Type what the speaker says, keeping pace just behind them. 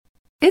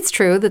It's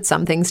true that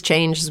some things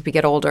change as we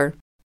get older.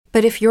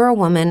 But if you're a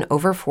woman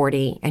over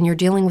 40 and you're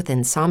dealing with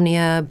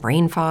insomnia,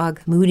 brain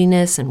fog,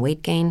 moodiness, and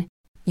weight gain,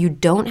 you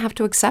don't have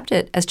to accept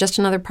it as just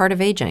another part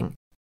of aging.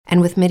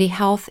 And with MIDI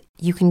Health,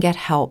 you can get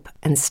help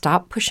and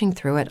stop pushing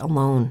through it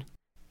alone.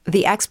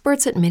 The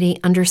experts at MIDI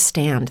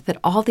understand that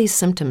all these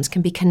symptoms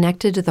can be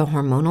connected to the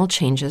hormonal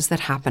changes that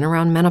happen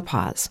around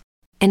menopause,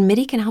 and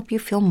MIDI can help you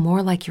feel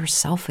more like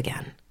yourself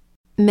again.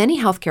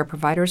 Many healthcare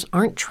providers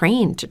aren't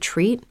trained to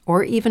treat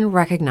or even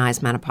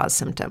recognize menopause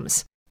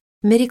symptoms.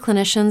 MIDI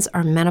clinicians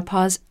are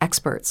menopause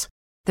experts.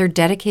 They're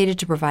dedicated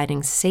to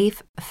providing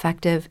safe,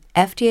 effective,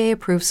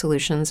 FDA-approved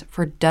solutions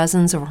for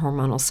dozens of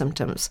hormonal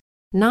symptoms,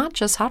 not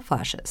just hot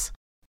flashes.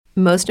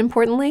 Most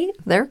importantly,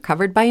 they're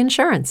covered by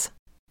insurance.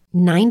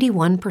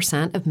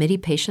 91% of MIDI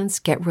patients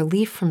get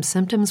relief from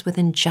symptoms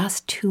within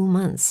just 2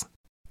 months.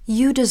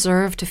 You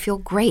deserve to feel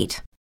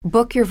great.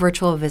 Book your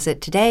virtual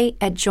visit today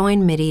at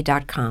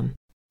joinmidi.com.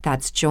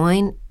 That's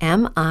joinmidi.com.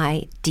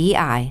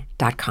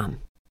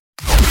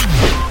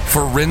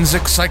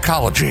 Forensic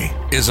Psychology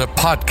is a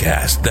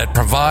podcast that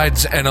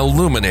provides an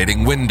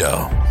illuminating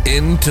window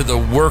into the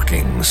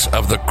workings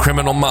of the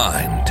criminal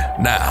mind.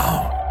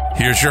 Now,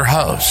 here's your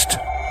host,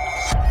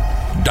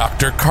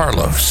 Dr.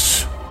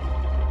 Carlos.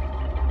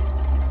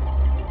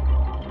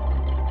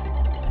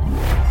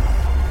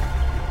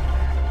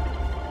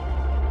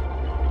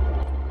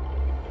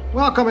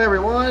 Welcome,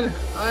 everyone.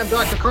 I'm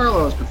Dr.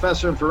 Carlos,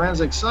 professor in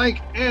forensic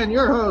psych, and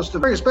your host of a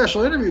very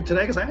special interview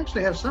today because I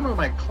actually have some of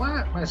my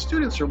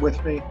students are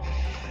with me.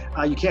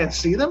 You can't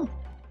see them,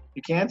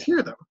 you can't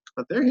hear them,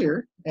 but they're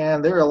here,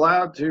 and they're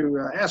allowed to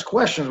ask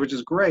questions, which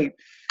is great.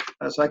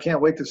 So I can't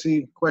wait to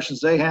see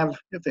questions they have,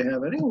 if they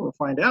have any. We'll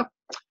find out.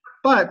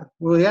 But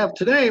what we have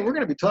today, we're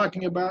going to be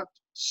talking about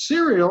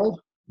serial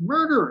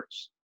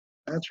murderers.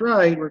 That's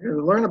right. We're going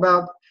to learn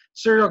about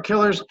serial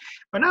killers,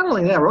 but not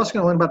only that, we're also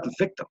going to learn about the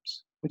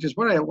victims, which is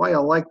why I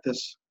like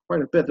this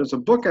quite a bit. There's a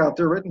book out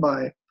there written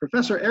by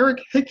Professor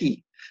Eric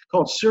Hickey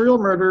called Serial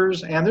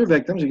Murderers and Their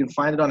Victims. You can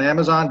find it on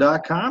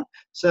Amazon.com,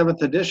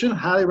 7th edition.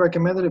 Highly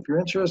recommend it if you're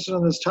interested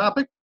in this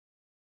topic.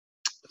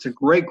 It's a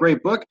great,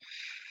 great book.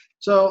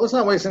 So let's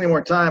not waste any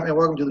more time, and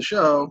welcome to the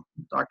show,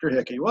 Dr.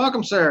 Hickey.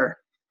 Welcome, sir.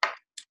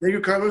 Thank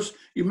you, Carlos.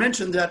 You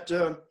mentioned that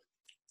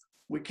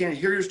we can't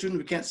hear your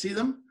students, we can't see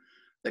them.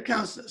 That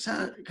kind of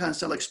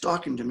sound like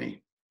stalking to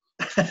me.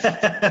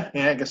 Yeah,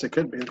 I guess it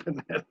could be,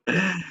 couldn't it?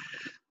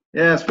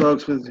 Yes,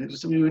 folks. When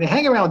you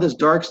hang around with this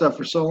dark stuff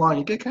for so long,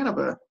 you get kind of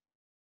a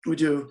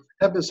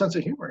have a sense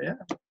of humor. Yeah,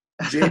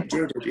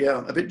 jaded.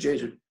 Yeah, a bit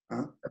jaded.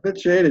 A bit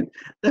jaded.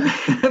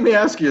 Let me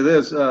ask you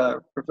this,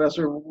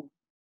 Professor.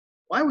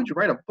 Why would you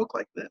write a book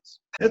like this?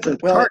 It's a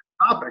dark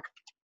topic.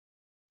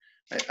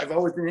 I've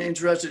always been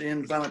interested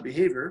in violent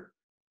behavior,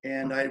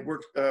 and I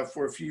worked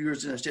for a few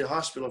years in a state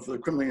hospital for the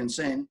criminally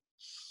insane.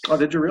 Oh,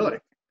 did you really?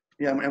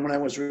 Yeah, and when I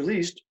was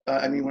released,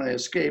 when I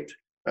escaped,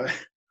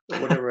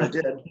 whatever I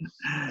did,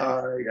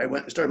 I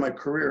started my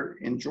career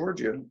in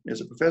Georgia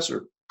as a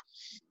professor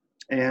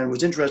and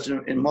was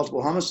interested in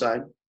multiple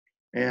homicide.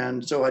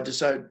 And so I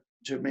decided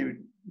to maybe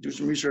do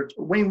some research.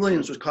 Wayne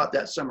Williams was caught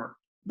that summer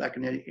back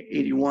in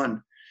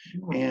 81.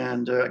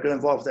 And I got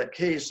involved with that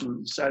case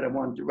and decided I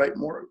wanted to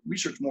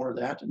research more of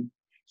that. And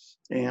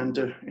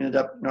ended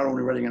up not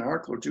only writing an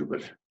article or two,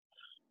 but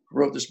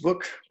wrote this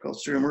book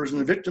called Serial Murders and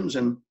Their Victims,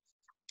 and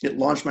it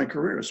launched my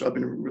career. So I've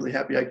been really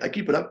happy. I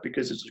keep it up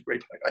because it's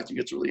I think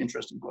it's a really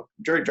interesting book,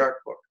 very dark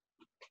book.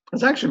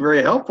 It's actually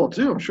very helpful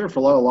too, I'm sure, for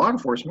a lot of law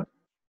enforcement.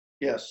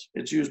 Yes,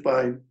 it's used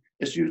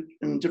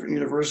in different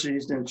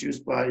universities, and it's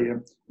used by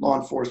law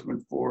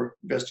enforcement for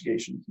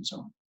investigations and so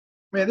on.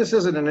 I mean, this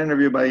isn't an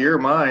interview by your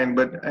mind,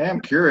 but I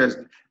am curious.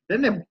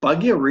 Didn't it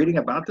bug you reading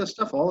about this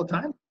stuff all the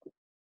time?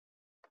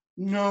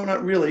 No,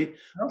 not really.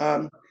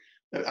 No?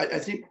 I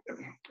think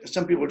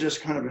some people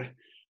just kind of,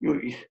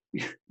 they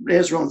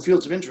have their own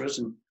fields of interest,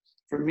 and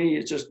for me,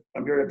 it's just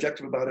I'm very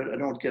objective about it. I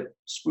don't get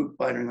spooked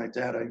by anything like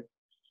that.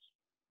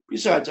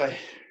 Besides, I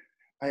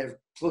have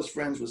close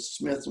friends with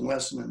Smith and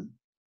Wesson and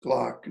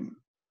Glock and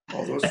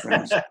all those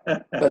friends,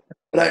 but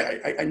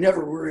I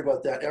never worry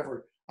about that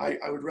ever. I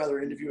would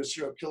rather interview a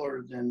serial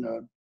killer than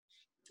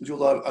do a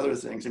lot of other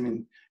things. I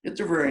mean,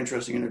 they're very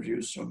interesting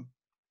interviews. So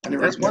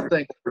that's one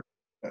thing.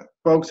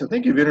 Folks, I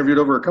think you've interviewed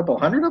over a couple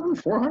hundred of them,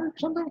 400 or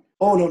something?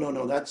 Oh,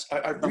 no.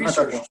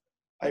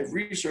 I've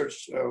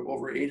researched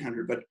over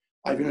 800, but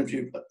I've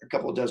interviewed a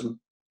couple of dozen.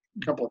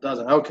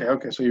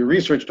 Okay. So you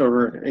researched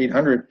over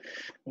 800.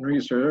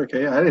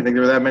 Okay, I didn't think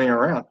there were that many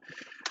around.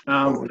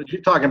 But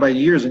you're talking about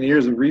years and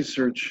years of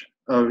research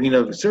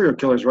of, serial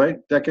killers, right?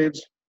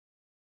 Decades?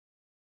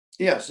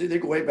 Yeah, see, they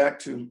go way back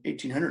to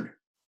 1800.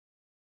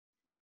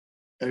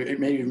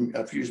 It may even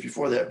a few years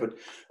before that, but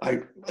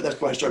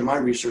that's why I started my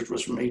research,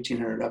 was from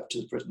 1800 up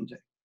to the present day.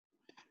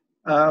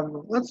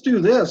 Let's do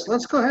this.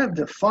 Let's go ahead and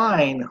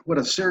define what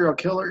a serial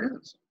killer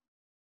is.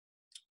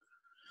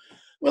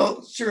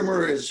 Well, serial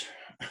murder is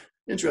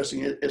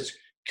interesting. It's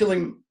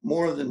killing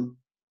more than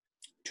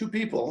two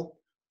people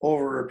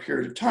over a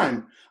period of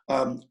time.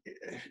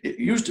 It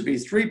used to be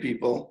three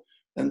people,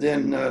 and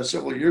then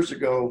several years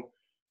ago,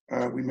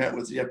 we met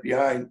with the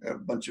FBI, a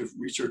bunch of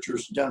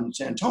researchers down in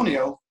San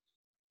Antonio,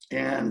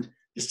 and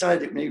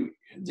decided we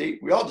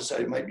all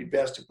decided it might be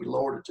best if we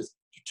lowered it to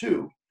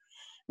 2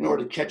 in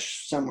order to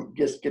catch someone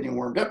getting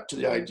warmed up to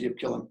the idea of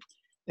killing.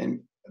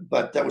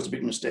 But that was a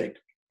big mistake,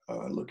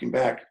 looking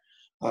back.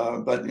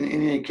 But in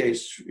any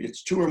case,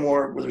 it's 2 or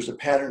more where there's a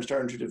pattern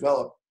starting to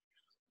develop.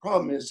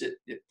 Problem is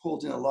it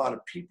pulled in a lot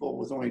of people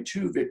with only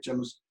 2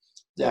 victims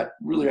that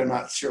really are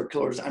not serial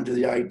killers under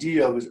the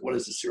idea of what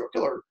is a serial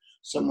killer.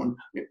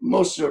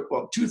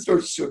 2/3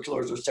 of serial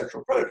killers are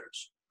sexual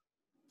predators.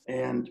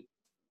 And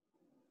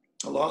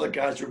a lot of the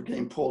guys who were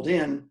getting pulled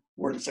in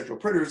weren't sexual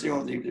predators.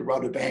 They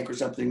robbed a bank or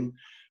something,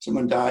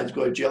 someone died,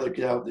 go to jail, they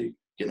get out, they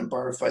get in a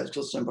bar fight, they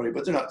kill somebody,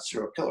 but they're not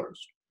serial killers.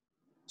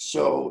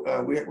 So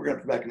we're going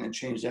to go back in and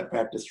change that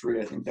back to 3.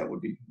 I think that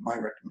would be my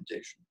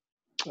recommendation.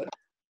 But,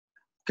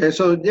 okay,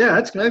 so yeah,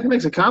 that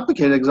makes it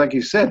complicated, because like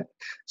you said.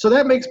 So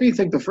that makes me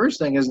think the first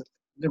thing is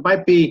there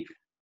might be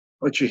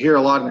what you hear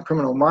a lot in the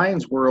Criminal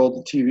Minds world,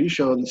 the TV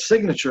show, the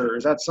signature.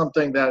 Is that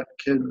something that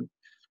can,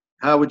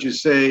 how would you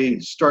say,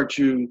 start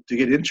you to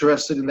get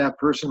interested in that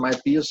person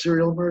might be a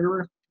serial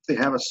murderer? If they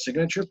have a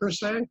signature per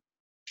se?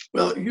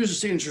 Well, user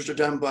signatures are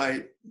done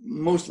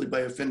mostly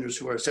by offenders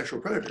who are sexual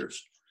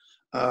predators.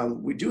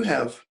 We do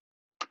have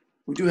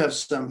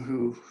some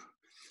who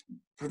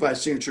provide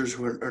signatures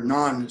who are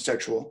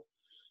non-sexual.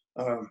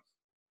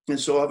 And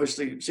so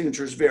obviously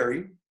signatures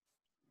vary.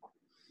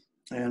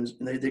 And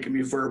they can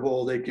be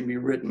verbal, they can be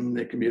written,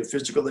 they can be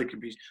physical, they can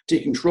be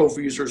taking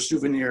trophies or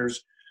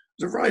souvenirs.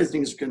 There's a variety of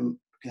things that can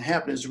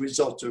happen as a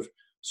result of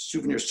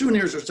souvenirs.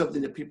 Souvenirs are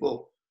something that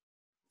people,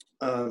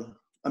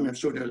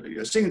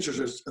 signatures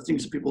are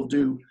things that people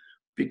do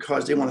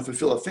because they want to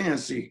fulfill a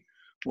fantasy,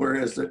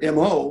 whereas the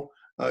MO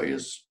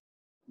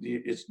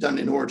it's done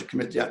in order to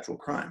commit the actual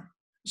crime.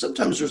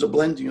 Sometimes there's a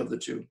blending of the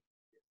 2.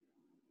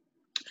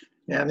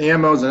 Yeah, and the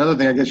MO is another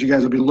thing I guess you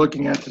guys will be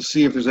looking at to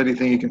see if there's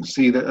anything you can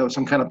see that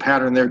some kind of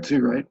pattern there too,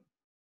 right?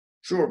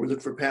 Sure, we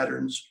look for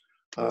patterns.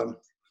 And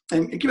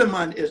keep in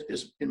mind,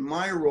 is in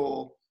my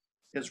role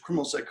as a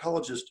criminal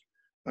psychologist,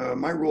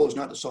 my role is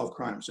not to solve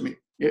crimes. I mean,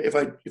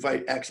 if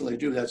I accidentally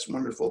do, that's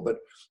wonderful. But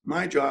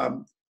my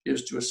job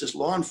is to assist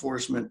law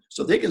enforcement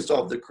so they can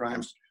solve the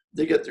crimes.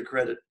 They get the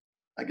credit.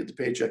 I get the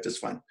paycheck. That's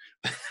fine.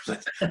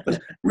 but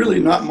really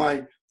not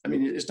my. I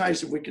mean, it's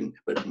nice if we can.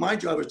 But my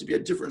job is to be a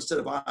different set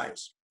of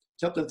eyes,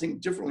 to help them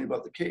think differently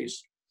about the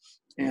case.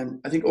 And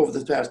I think over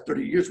the past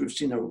 30 years, we've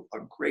seen a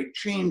great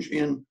change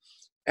in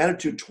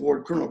attitude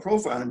toward criminal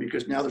profiling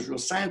because now there's real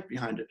science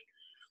behind it.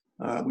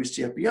 We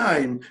see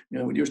FBI, and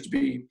it used to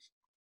be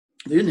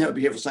they didn't have a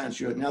behavioral science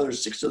unit. Now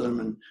there's 6 of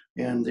them,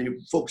 and they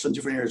focus on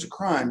different areas of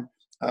crime.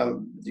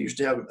 They used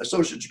to have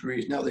associate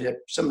degrees. Now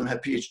some of them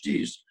have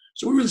PhDs.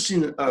 So we've really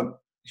seen a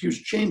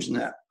huge change in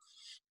that.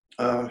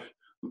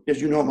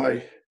 As you know,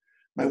 my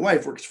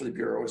wife works for the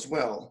Bureau as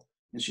well,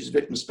 and she's a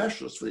victim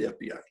specialist for the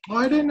FBI. Oh,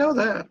 I didn't know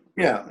that.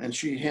 Yeah, and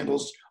she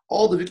handles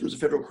all the victims of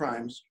federal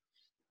crimes,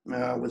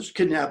 whether it's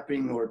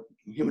kidnapping or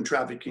human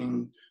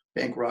trafficking,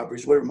 bank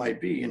robberies, whatever it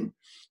might be. And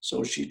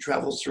so she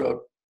travels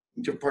throughout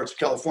different parts of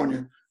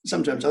California,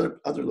 sometimes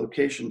other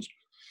locations.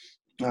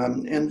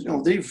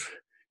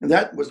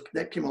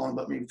 That came along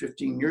about maybe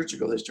 15 years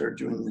ago. They started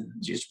doing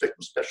these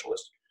victim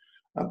specialists,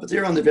 but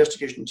they're on the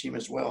investigation team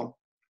as well.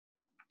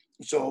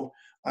 So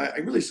I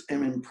really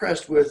am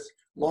impressed with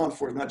law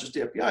enforcement, not just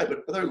the FBI,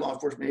 but other law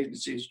enforcement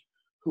agencies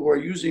who are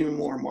using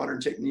more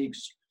modern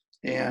techniques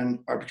and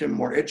are becoming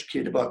more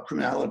educated about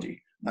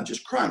criminality, not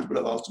just crimes,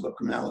 but also about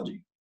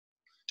criminality.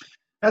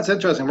 That's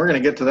interesting. We're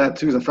going to get to that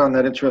too, because I found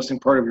that interesting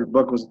part of your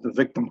book was the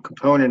victim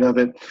component of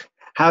it.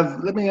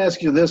 Let me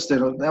ask you this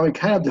then. Now we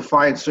kind of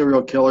defined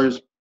serial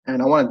killers,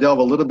 and I want to delve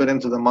a little bit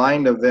into the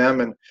mind of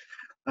them and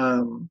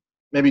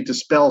maybe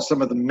dispel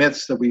some of the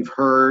myths that we've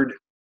heard.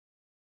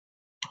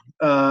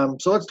 So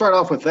let's start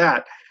off with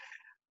that.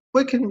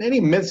 Any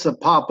myths that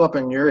pop up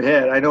in your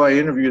head? I know I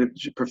interviewed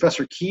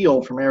Professor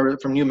Keel from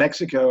New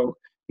Mexico.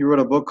 He wrote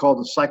a book called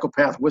The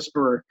Psychopath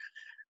Whisperer.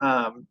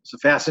 It's a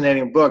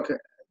fascinating book.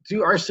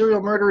 Are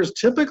serial murderers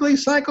typically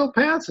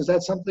psychopaths? Is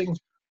that something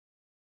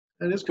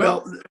that is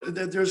correct? Well,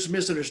 there's a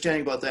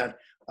misunderstanding about that.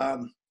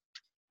 And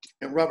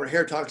Robert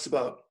Hare talks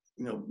about,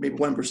 maybe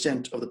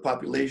 1% of the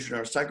population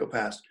are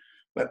psychopaths.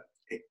 But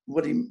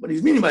what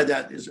he's meaning by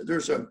that is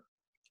there's a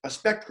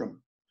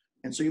spectrum.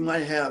 And so you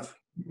might have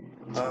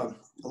a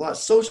lot of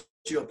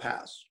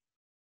sociopaths.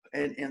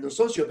 And the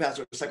sociopaths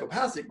are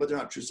psychopathic, but they're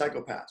not true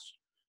psychopaths.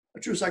 A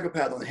true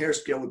psychopath on the Hare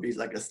scale would be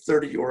like a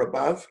 30 or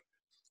above.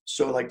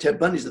 So like Ted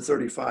Bundy's a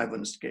 35 on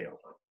the scale.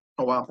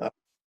 Oh, wow.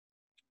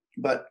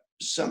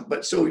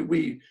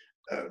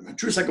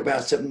 True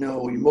psychopaths have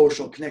no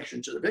emotional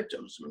connection to the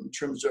victims in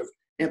terms of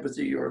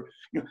empathy or,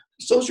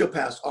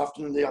 sociopaths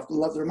often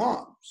love their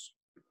moms,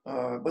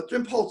 but they're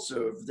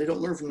impulsive. They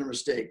don't learn from their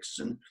mistakes.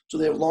 And so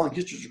they have long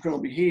histories of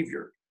criminal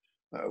behavior.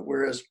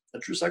 Whereas a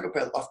true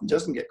psychopath often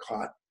doesn't get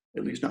caught,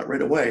 at least not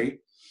right away.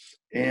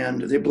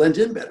 And they blend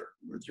in better.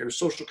 They're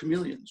social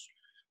chameleons.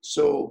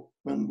 So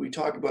when we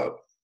talk about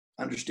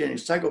understanding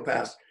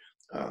psychopaths,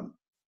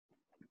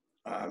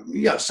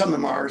 Yeah, some of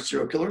them are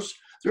serial killers.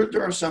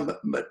 There are some,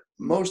 but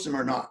most of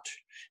them are not.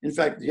 In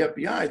fact, the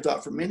FBI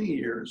thought for many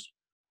years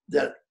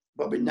that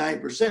probably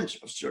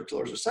 9% of serial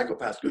killers are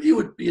psychopaths. It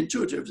would be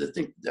intuitive to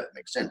think that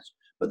makes sense.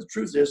 But the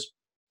truth is,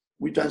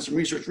 we've done some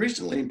research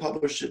recently and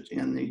published it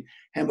in the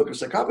Handbook of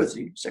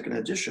Psychopathy, second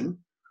edition.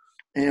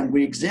 And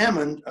we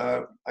examined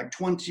like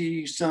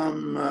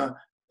 20-some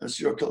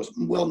serial killers,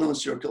 well-known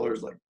serial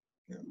killers like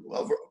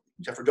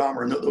Jeffrey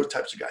Dahmer and those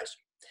types of guys.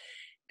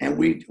 And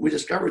we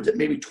discovered that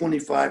maybe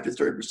 25 to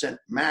 30%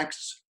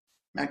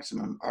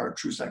 maximum are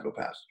true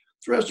psychopaths.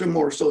 The rest are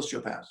more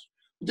sociopaths.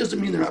 It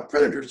doesn't mean they're not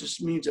predators. It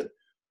just means that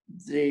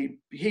they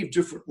behave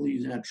differently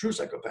than a true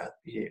psychopath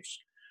behaves.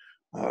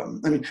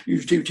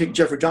 You take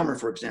Jeffrey Dahmer,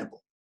 for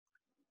example.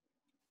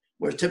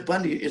 Whereas Ted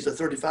Bundy is a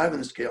 35 on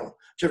the scale.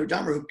 Jeffrey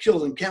Dahmer, who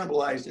killed and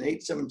cannibalized and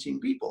ate 17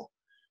 people,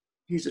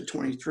 he's a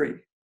 23.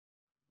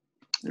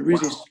 The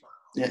reason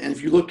and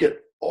if you look at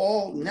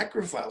all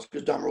necrophiles,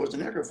 because Dahmer was a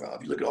necrophile,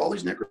 if you look at all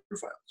these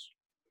necrophiles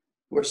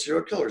who are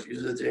serial killers,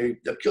 either they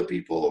kill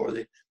people or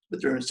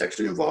but they're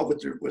sexually involved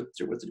with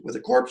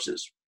the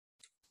corpses,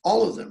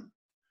 all of them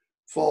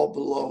fall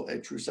below a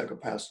true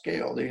psychopath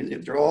scale.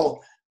 They're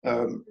all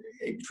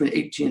between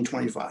 18 and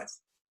 25.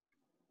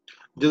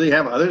 Do they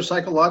have other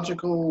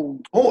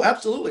psychological? Oh,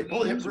 absolutely.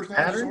 Oh, they have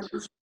personality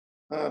disorders.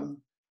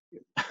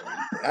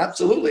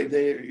 Absolutely.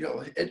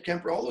 Ed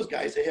Kemper, all those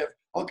guys, they have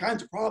all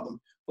kinds of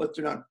problems, but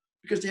they're not,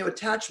 because they have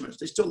attachments.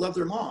 They still love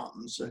their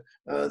moms.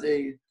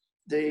 They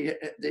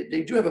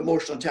do have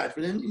emotional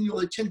attachment, and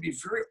they tend to be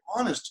very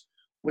honest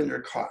when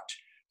they're caught.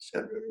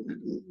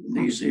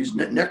 These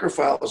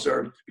necrophiles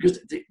are, because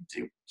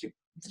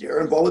they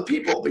are involved with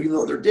people, but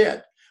they're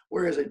dead.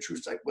 Whereas a true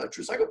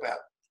psychopath,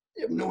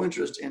 they have no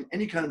interest in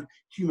any kind of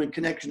human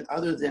connection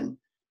other than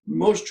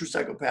most true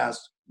psychopaths,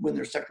 when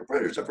they're sexual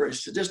predators, are very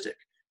sadistic.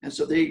 And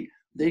so they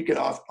get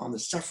off on the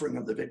suffering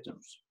of the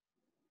victims.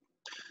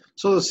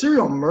 So the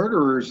serial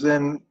murderers,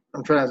 then,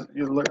 I'm trying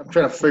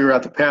to figure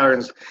out the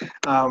patterns.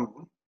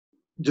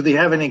 Do they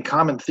have any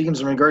common themes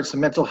in regards to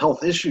mental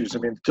health issues? I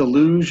mean,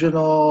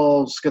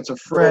 delusional,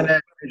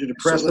 schizophrenic, major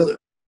depressive?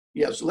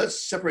 So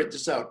let's separate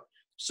this out.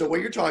 So what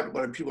you're talking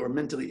about are people who are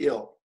mentally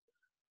ill.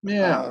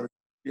 Yeah.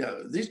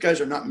 These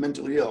guys are not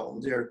mentally ill.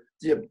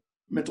 They have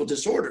mental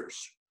disorders.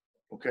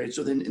 Okay,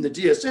 so then in the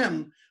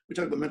DSM, we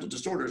talk about mental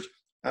disorders,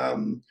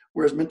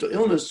 whereas mental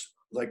illness,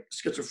 like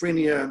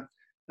schizophrenia,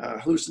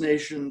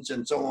 hallucinations,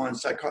 and so on,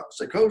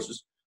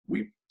 psychosis,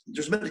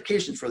 there's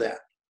medication for that.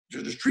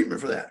 There's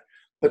treatment for that.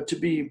 But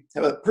to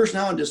have a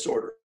personality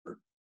disorder,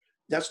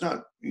 that's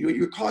not,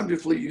 you're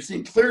cognitively, you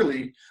think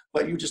clearly,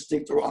 but you just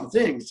think the wrong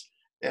things.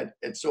 And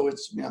so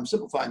I'm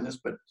simplifying this,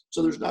 but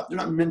so they're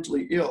not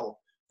mentally ill.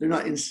 They're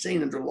not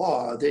insane under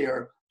law.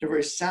 They're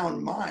very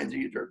sound mind.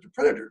 They're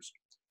predators.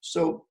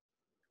 So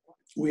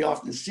we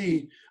often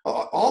see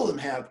all of them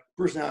have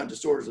personality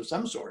disorders of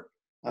some sort.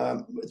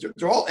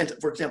 They're all,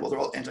 for example, they're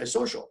all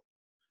antisocial,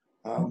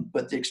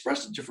 but they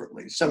express it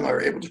differently. Some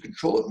are able to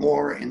control it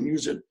more and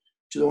use it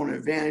to their own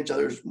advantage.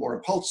 Others more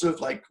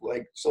impulsive, like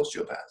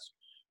sociopaths.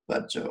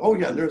 But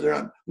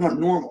they're not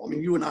normal. I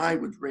mean, you and I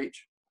would rate.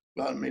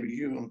 Well, maybe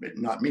you,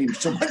 not me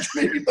so much,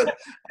 maybe. But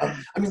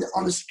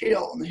on the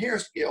scale, on the Hare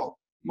scale,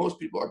 most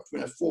people are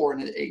between a 4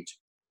 and an 8.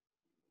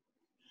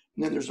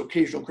 And then there's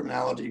occasional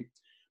criminality.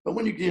 But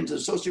when you get into the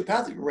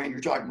sociopathic range, you're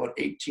talking about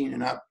 18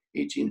 and up,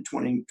 18 to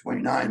 20,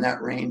 29,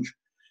 that range.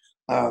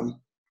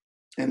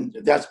 And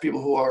that's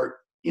people who are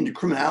into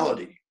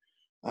criminality.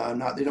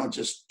 They don't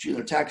just do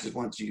their taxes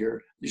once a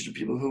year. These are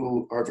people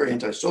who are very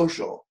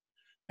antisocial.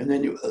 And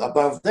then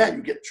above that,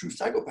 you get true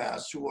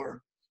psychopaths who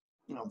are,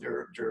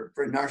 they're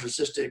very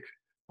narcissistic.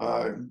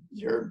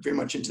 They're very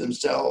much into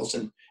themselves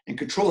and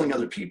controlling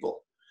other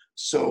people.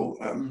 So,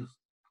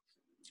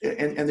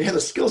 and they have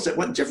a skill set.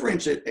 What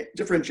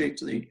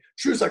differentiates the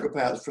true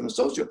psychopaths from the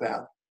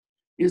sociopath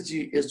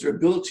is their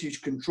ability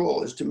to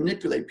control, is to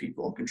manipulate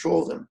people and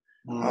control them.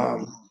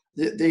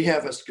 They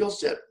have a skill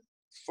set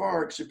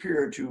far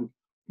superior to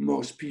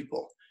most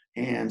people.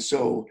 And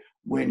so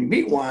when you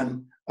meet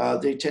one,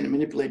 they tend to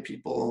manipulate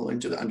people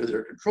under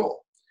their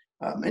control.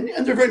 And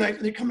they're very nice.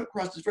 They come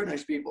across as very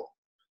nice people.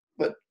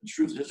 But the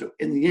truth is,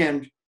 in the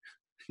end,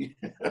 you're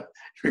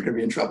going to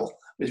be in trouble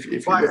if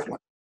you're with one.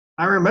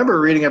 I remember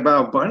reading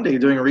about Bundy,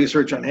 doing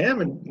research on him,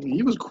 and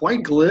he was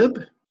quite glib.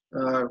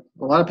 A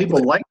lot of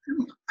people liked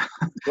him.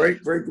 Very,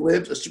 very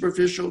glib, a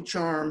superficial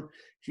charm.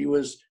 He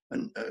was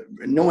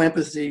no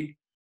empathy.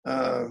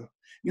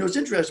 It's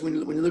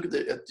interesting when you look at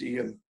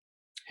the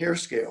Hare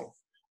scale.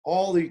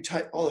 All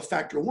the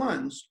factor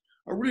ones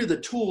are really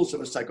the tools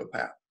of a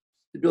psychopath.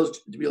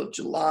 To be able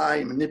to lie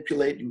and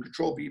manipulate and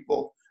control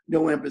people,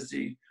 no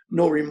empathy,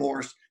 no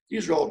remorse.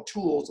 These are all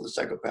tools of the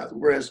psychopath.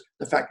 Whereas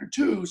the factor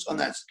 2s on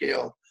that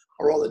scale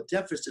are all the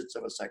deficits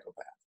of a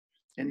psychopath,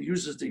 and he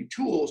uses the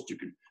tools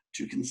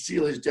to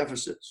conceal his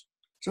deficits.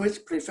 So it's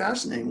pretty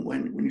fascinating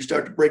when you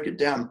start to break it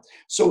down.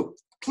 So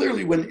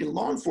clearly, when in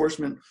law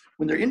enforcement,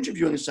 when they're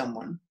interviewing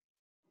someone,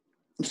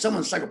 if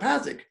someone's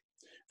psychopathic,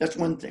 that's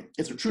one thing.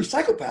 If they're true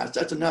psychopaths,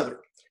 that's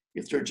another.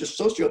 If they're just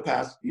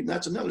sociopaths, even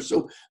that's another.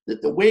 So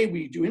the way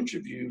we do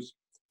interviews,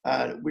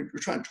 we're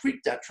trying to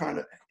tweak that, trying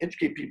to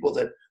educate people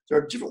that there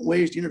are different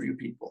ways to interview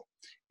people.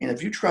 And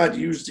if you try to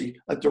use the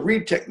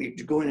Reid technique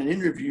to go in and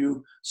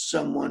interview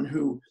someone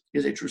who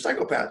is a true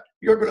psychopath,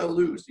 you're going to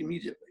lose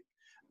immediately.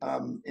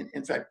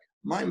 In fact,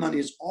 my money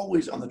is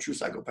always on the true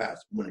psychopaths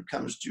when it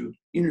comes to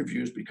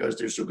interviews because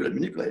they're so good at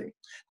manipulating.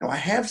 Now, I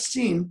have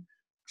seen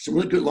some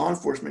really good law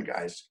enforcement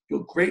guys do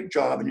a great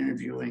job in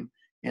interviewing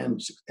and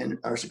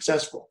are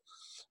successful.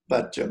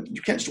 But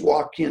you can't just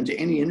walk into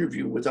any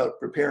interview without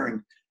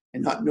preparing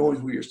and not knowing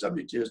who your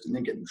subject is and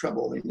then get in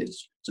trouble. I mean,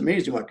 it's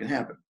amazing what can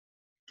happen.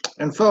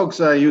 And folks,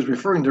 he was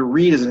referring to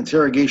Reid as an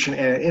interrogation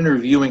and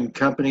interviewing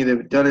company.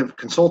 They've done it,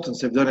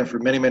 consultants have done it for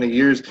many, many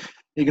years.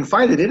 You can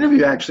find an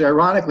interview, actually,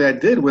 ironically, I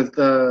did with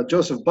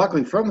Joseph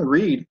Buckley from the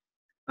Reid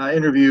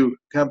interview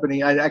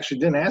company. I actually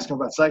didn't ask him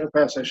about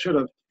psychopaths. I should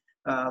have.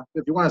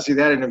 If you want to see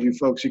that interview,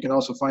 folks, you can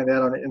also find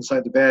that on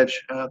Inside the Badge,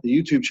 the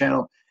YouTube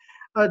channel.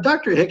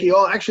 Dr. Hickey,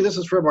 actually, this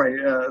is for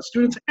my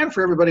students and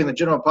for everybody in the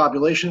general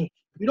population.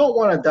 You don't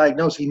want to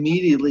diagnose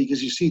immediately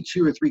because you see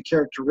 2 or 3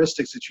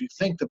 characteristics that you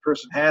think the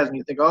person has, and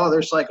you think, oh,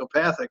 they're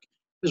psychopathic.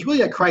 There's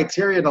really a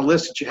criteria and a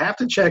list that you have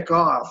to check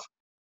off,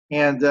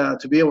 and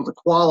to be able to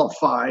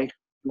qualify,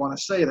 you want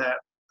to say that.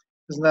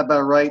 Isn't that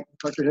about right,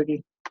 Dr.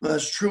 Hickey? Well,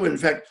 that's true. In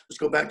fact, let's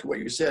go back to what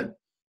you said.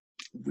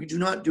 We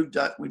don't do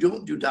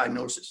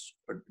diagnosis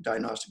or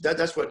diagnostic.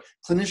 That's what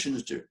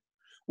clinicians do.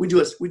 We do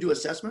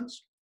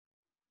assessments.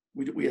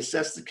 We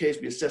assess the case.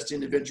 We assess the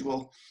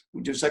individual.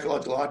 We do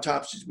psychological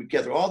autopsies. We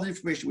gather all the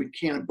information we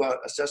can about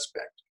a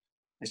suspect.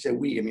 I say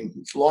we. I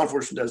mean, law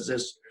enforcement does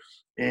this,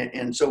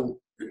 and so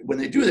when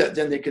they do that,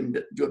 then they can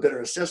do a better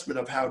assessment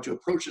of how to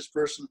approach this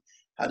person,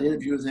 how to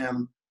interview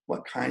them,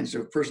 what kinds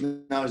of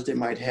personalities they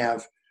might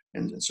have,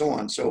 and so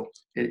on. So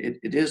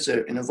it is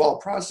an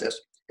involved process.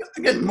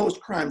 Again, most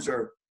crimes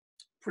are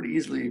pretty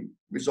easily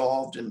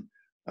resolved, and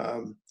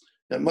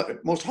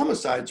most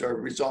homicides are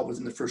resolved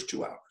within the first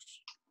 2 hours.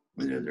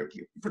 I mean, they're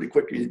pretty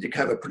quick. You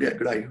have a pretty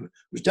good idea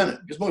who's done it,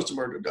 because most of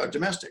them are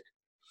domestic.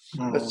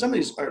 Mm-hmm. But some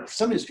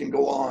of these can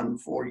go on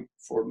for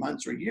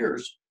months or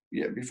years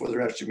before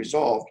they're actually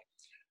resolved.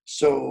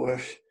 So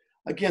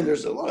again,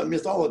 there's a lot of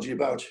mythology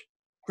about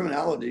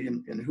criminality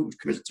and who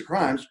commits the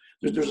crimes.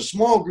 There's a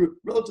small group,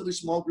 relatively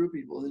small group of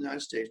people in the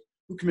United States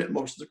who commit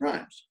most of the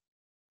crimes,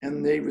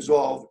 and they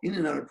resolve in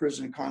and out of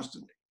prison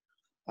constantly.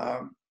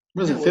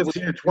 Was it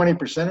 15 or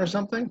 20% or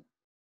something?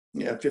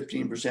 Yeah,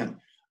 15%.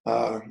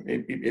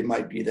 It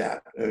might be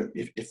that,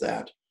 if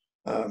that.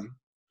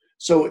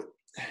 So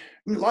I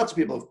mean, lots of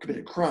people have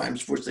committed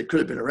crimes for which they could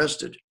have been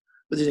arrested,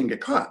 but they didn't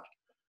get caught.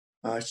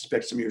 I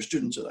suspect some of your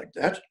students are like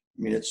that. I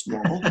mean, it's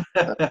normal.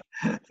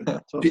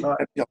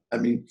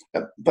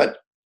 But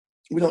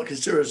we don't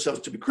consider ourselves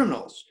to be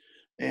criminals.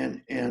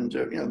 And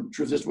the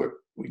truth is,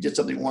 we did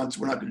something once,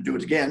 we're not going to do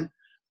it again.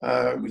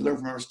 We learn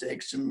from our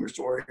mistakes, and we're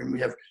sorry, and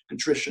we have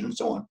contrition and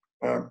so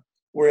on.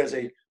 Whereas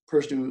a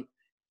person who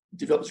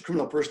develops a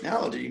criminal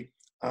personality,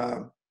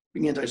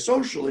 being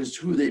antisocial is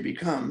who they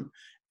become,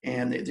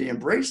 and they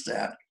embrace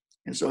that.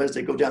 And so as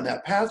they go down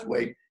that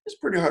pathway, it's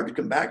pretty hard to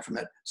come back from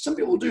that. Some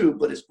people do,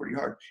 but it's pretty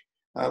hard.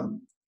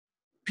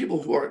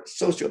 People who are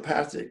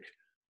sociopathic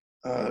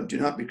do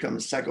not become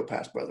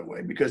psychopaths, by the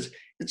way, because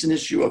it's an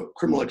issue of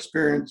criminal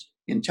experience,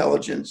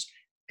 intelligence,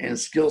 and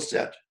skill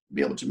set to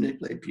be able to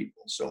manipulate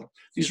people. So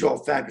these are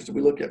all factors that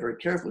we look at very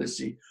carefully to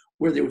see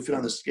where they would fit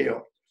on the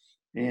scale.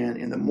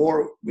 And the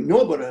more we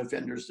know about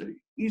offenders, the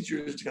easier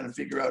it is to kind of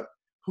figure out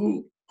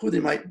who they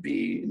might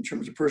be in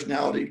terms of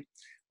personality,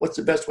 what's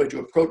the best way to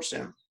approach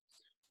them.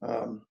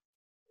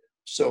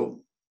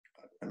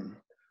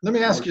 Let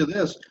me ask you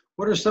this.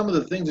 What are some of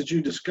the things that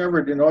you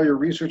discovered in all your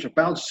research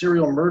about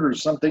serial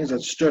murders? Some things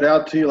that stood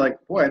out to you like,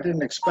 boy, I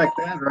didn't expect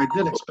that, or I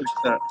did expect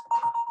that.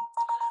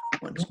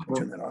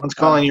 One's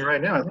calling you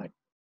right now, I think.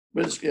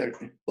 But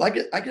I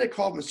get a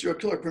call from a serial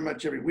killer pretty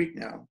much every week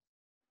now.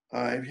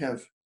 I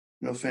have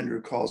an offender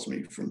who calls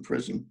me from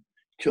prison,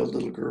 killed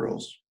little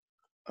girls.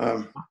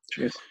 I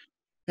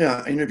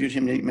interviewed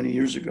him many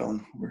years ago,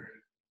 and we're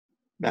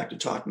back to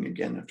talking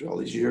again after all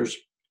these years.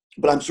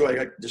 But I'm sorry,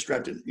 I got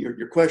distracted.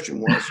 Your question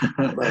was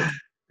about,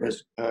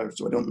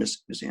 so I don't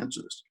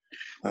misanswer this.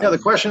 The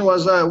question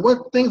was,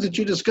 what things did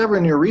you discover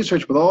in your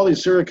research with all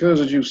these serial killers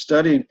that you've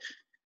studied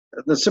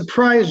that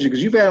surprised you?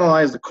 Because you've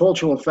analyzed the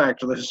cultural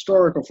factor, the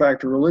historical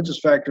factor, religious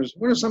factors.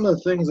 What are some of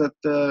the things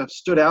that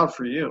stood out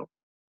for you?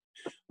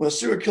 Well,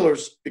 serial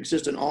killers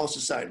exist in all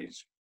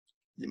societies.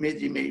 They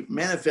may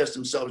manifest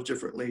themselves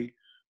differently,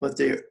 but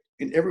they're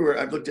in everywhere.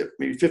 I've looked at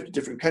maybe 50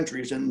 different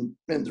countries, and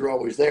they're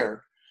always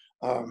there.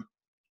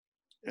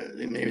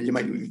 They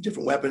might use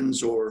different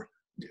weapons or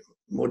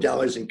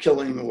modalities in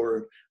killing,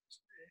 or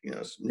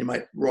they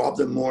might rob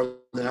them more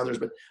than others.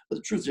 But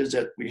the truth is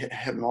that we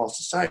have in all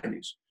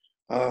societies.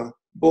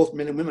 Both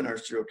men and women are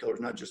serial killers,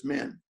 not just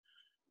men.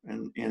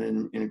 And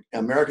in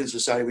American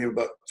society, we have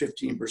about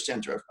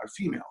 15% are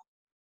female.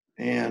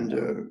 And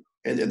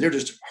they're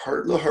just a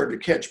little hard to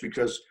catch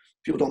because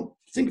people don't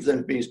think of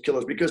them being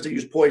killers because they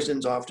use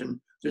poisons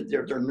often.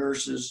 They're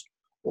nurses,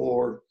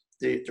 or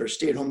they're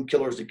stay-at-home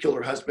killers. They kill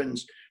their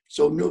husbands.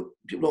 So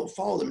people don't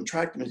follow them and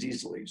track them as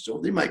easily. So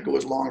they might go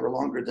as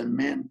longer than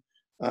men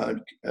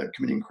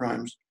committing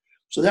crimes.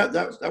 So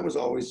that was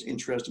always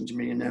interesting to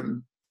me. And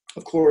then,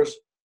 of course,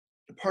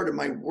 part of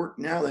my work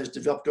now that has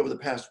developed over the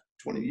past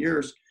 20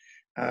 years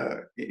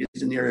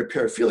is in the area of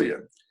paraphilia.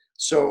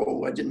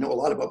 So I didn't know a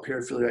lot about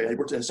paraphilia. I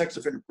worked in a sex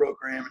offender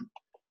program.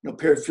 And,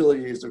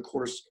 paraphilia is, of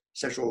course,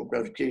 sexual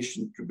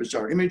gratification through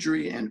bizarre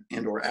imagery and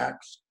or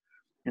acts.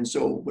 And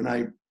so when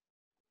I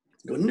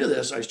got into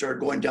this, I started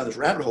going down this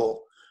rabbit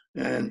hole.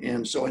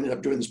 And so I ended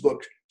up doing this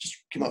book, just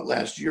came out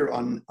last year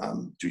on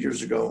 2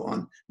 years ago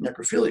on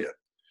necrophilia,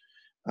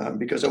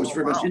 because I was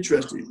very much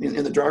interested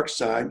in the dark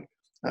side,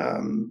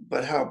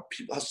 but how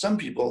some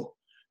people,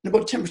 and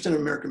about 10% of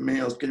American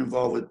males get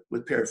involved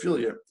with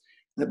paraphilia,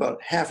 and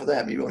about half of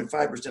that, maybe only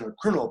 5%, are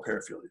criminal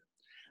paraphilia.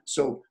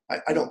 So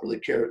I don't really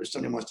care if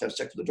somebody wants to have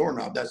sex with a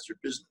doorknob, that's their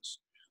business.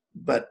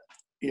 But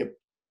if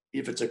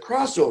it's a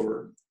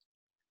crossover,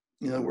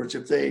 in other words,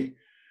 if they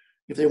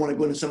want to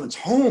go into someone's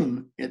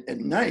home at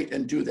night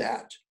and do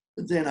that,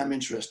 then I'm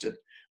interested,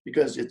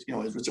 because it's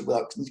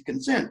without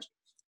consent.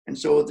 And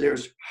so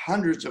there's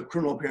hundreds of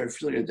criminal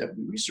paraphilia that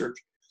we research,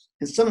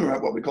 and some of them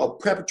are what we call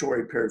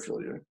preparatory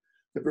paraphilia,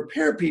 that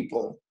prepare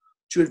people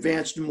to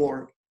advance to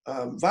more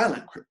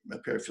violent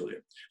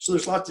paraphilia. So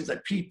there's lots of things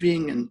like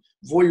peeping and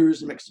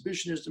voyeurism,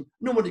 exhibitionism.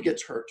 Nobody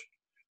gets hurt.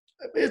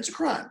 It's a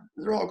crime.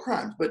 They're all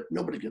crimes, but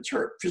nobody gets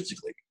hurt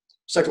physically.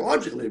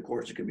 Psychologically, of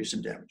course, it could be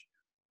some damage.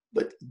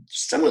 But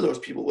some of those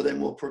people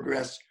will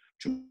progress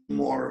to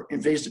more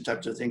invasive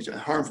types of things and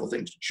harmful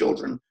things to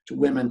children, to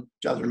women,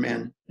 to other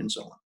men, and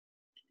so on.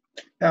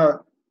 Now,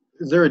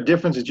 is there a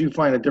difference? Did you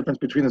find a difference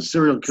between a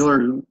serial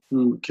killer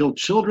who killed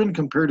children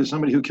compared to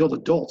somebody who killed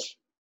adults?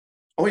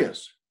 Oh,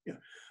 yes. Yeah.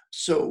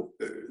 So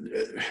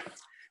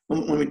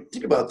when we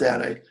think about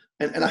that, I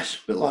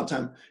spent a lot of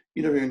time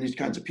interviewing these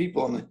kinds of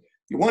people, and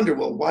you wonder,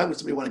 well, why would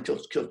somebody want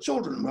to kill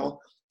children?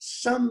 Well,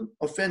 some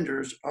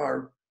offenders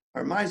are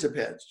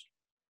misopeds.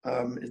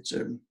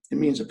 It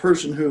means a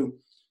person who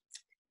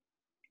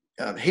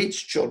hates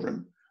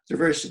children. They're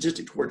very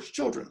sadistic towards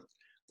children.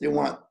 They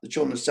want the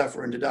children to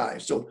suffer and to die.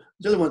 So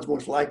they're the ones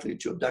most likely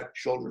to abduct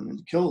children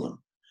and kill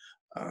them.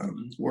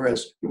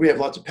 Whereas we have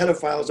lots of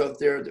pedophiles out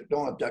there that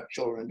don't abduct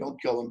children and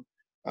don't kill them.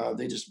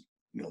 They're just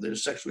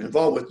sexually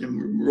involved with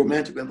them,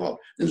 romantically involved.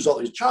 Then there's all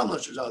these child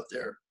molesters out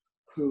there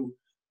who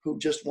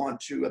just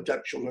want to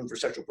abduct children for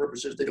sexual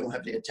purposes. They don't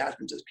have any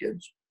attachments as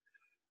kids.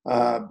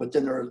 But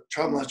then there are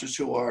child molesters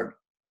who are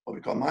what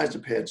we call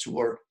misopeds, who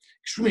are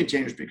extremely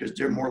dangerous because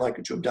they're more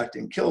likely to abduct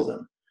and kill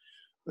them.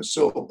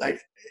 So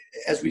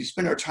as we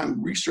spend our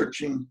time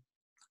researching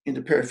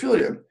into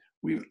paraphilia,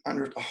 we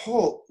unearthed a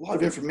whole lot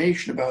of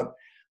information about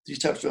these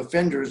types of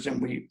offenders,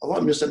 and a lot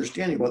of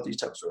misunderstanding about these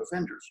types of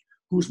offenders.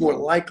 Who's more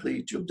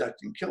likely to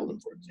abduct and kill them,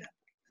 for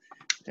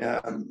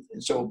example.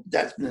 And so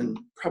that's been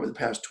probably the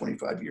past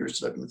 25 years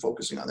that I've been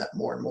focusing on that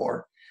more and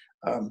more.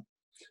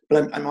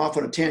 But I'm off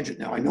on a tangent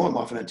now. I know I'm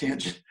off on a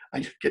tangent.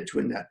 I get to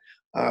in that.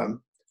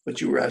 But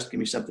you were asking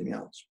me something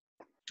else.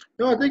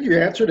 No, I think you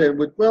answered it.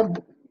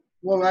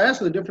 Well, I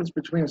asked the difference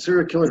between a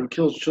serial killer who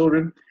kills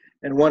children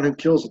and one who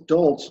kills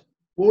adults.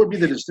 What would be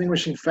the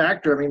distinguishing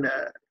factor? I mean,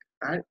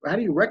 how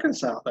do you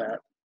reconcile that?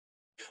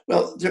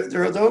 Well,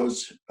 there are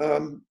those,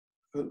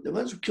 the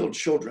ones who kill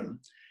children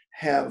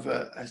have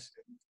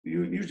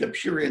usually a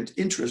pure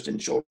interest in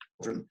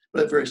children,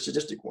 but a very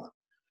sadistic one.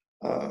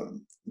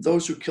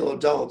 Those who kill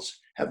adults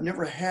have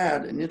never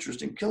had an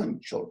interest in killing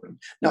children.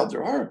 Now,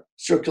 there are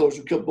serial killers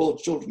who kill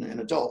both children and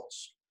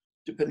adults,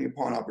 depending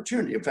upon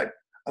opportunity. In fact,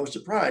 I was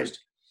surprised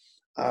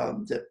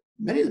that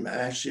many of them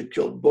actually have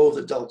killed both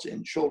adults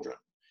and children.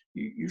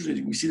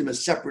 Usually we see them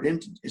as separate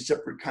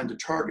kinds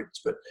of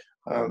targets, but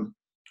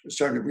we're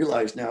starting to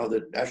realize now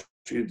that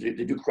actually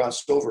they do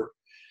cross over,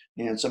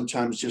 and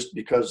sometimes just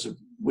because of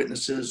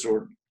witnesses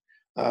or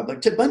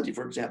like Ted Bundy,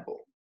 for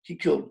example. He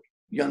killed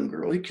a young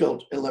girl. He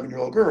killed an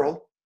 11-year-old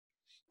girl,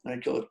 and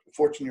he killed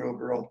a 14-year-old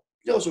girl.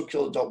 He also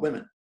killed adult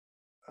women.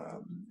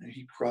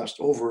 He crossed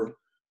over,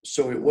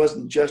 so it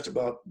wasn't just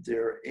about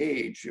their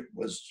age. It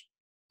was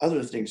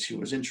other things he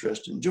was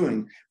interested in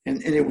doing,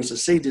 and it was a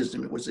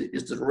sadism.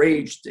 It's the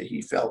rage that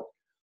he felt,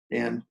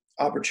 and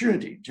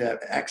opportunity to have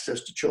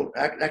access to children,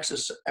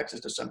 access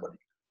to somebody.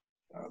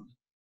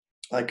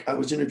 Like I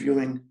was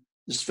interviewing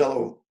this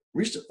fellow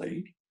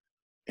recently,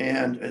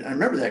 and I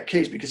remember that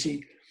case because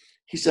he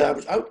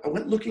said, I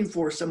went looking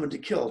for someone to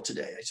kill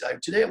today. I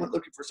said, today I went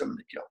looking for someone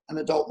to kill, an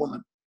adult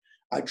woman.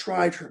 I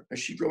tried her as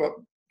she drove up.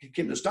 He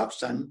came to a stop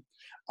sign.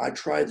 I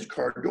tried the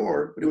car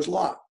door, but it was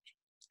locked,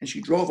 and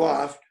she drove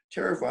off,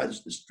 terrified.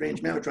 This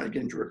strange man was trying to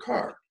get into her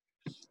car.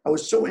 I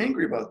was so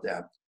angry about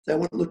that I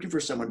went looking for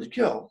someone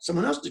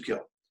else to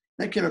kill.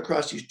 And I came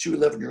across these two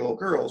 11-year-old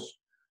girls,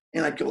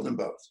 and I killed them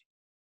both.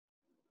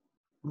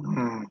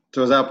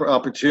 So it was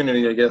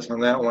opportunity, I guess, on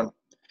that one.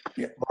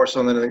 Yeah. More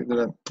so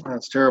than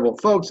that's terrible.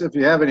 Folks, if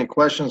you have any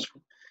questions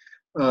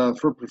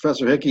for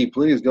Professor Hickey,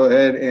 please go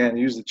ahead and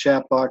use the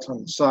chat box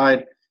on the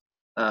side.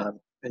 And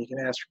you can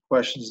ask your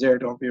questions there.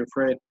 Don't be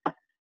afraid.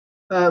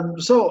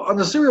 So on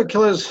the serial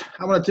killers,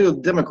 I'm going to do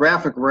a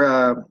demographic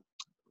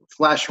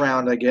flash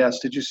round, I guess.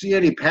 Did you see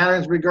any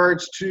patterns in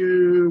regards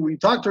to, we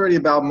talked already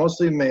about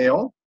mostly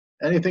male,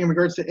 anything in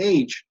regards to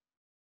age?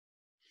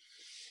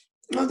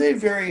 No, they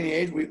vary in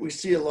age. We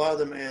see a lot of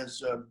them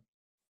as,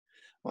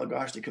 well,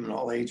 gosh, they come in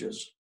all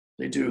ages.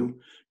 They do.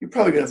 You're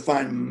probably going to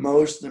find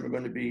most of them are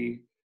going to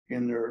be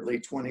in their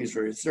late 20s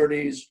or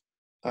 30s,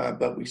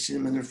 but we see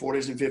them in their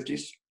 40s and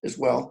 50s as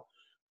well.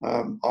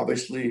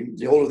 Obviously,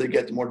 the older they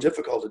get, the more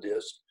difficult it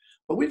is.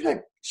 But we've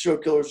had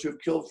serial killers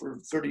who've killed for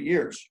 30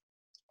 years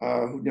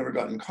who've never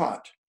gotten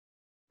caught.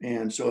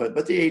 And so,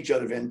 but they age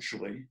out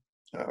eventually.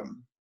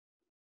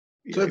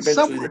 So it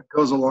somewhat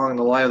goes along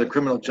the line of the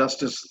criminal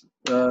justice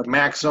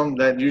maxim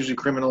that usually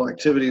criminal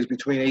activity is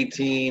between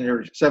 18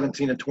 or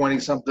 17 and 20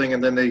 something,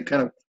 and then they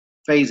kind of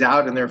phase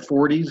out in their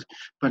 40s,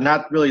 but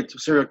not really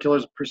serial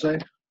killers per se.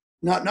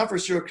 Not for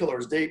serial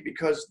killers.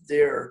 Because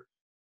they're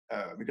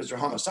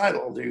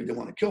homicidal. They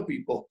want to kill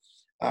people.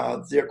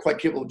 They're quite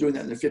capable of doing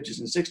that in their 50s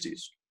and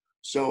 60s.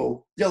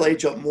 So they'll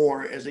age up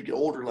more as they get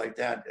older, like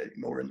that,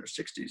 more in their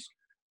 60s.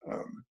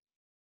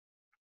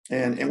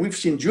 And we've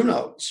seen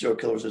juvenile serial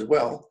killers as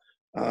well,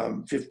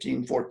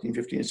 15, 14,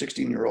 15, and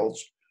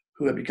 16-year-olds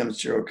who have become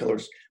serial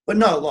killers, but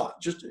not a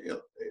lot. Just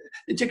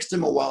it takes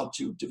them a while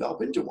to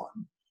develop into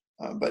one.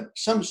 But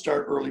some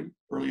start early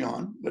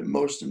on, but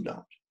most of them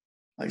don't.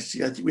 I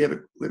think we have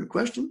a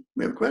question.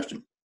 We have a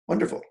question.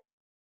 Wonderful.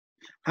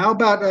 How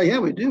about, yeah,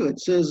 we do. It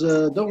says,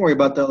 don't worry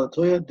about that,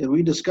 Latoya. Did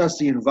we discuss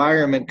the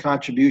environment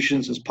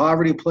contributions? Does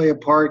poverty play a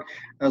part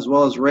as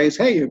well as race?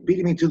 Hey, you're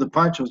beating me to the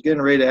punch. I was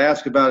getting ready to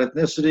ask about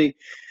ethnicity.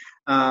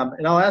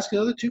 And I'll ask you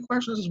the other two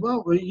questions as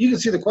well. You can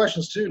see the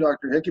questions too,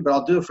 Dr. Hickey, but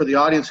I'll do it for the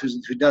audience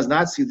who does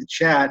not see the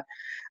chat.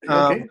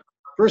 Okay.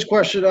 First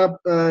question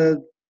up.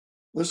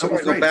 Let's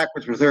go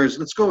backwards with hers.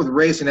 Let's go with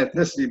race and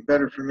ethnicity.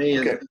 Better for me.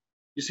 Okay.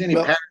 You see any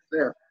patterns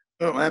there?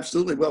 Oh,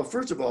 absolutely. Well,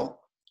 first of all,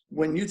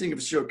 when you think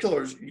of serial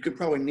killers, you could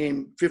probably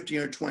name 15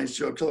 or 20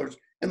 serial killers,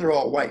 and they're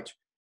all white.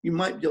 You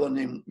might be able to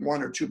name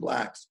one or two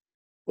blacks.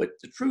 But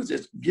the truth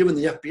is, given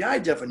the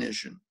FBI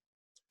definition,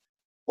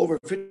 over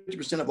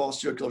 50% of all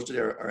serial killers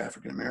today are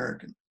African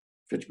American,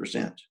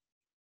 50%.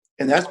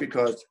 And that's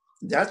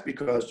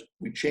because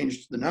we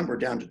changed the number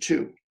down to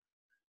 2.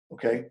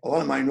 Okay, a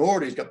lot of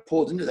minorities got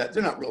pulled into that.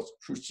 They're not real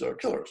true serial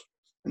killers,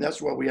 and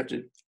that's why we have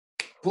to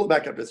pull it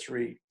back up to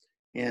 3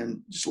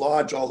 and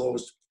dislodge all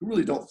those who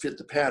really don't fit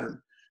the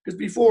pattern. Because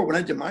before, when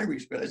I did my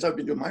research, as I've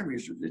been doing my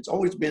research, it's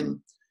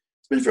been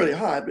fairly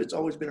high, but it's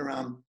always been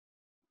around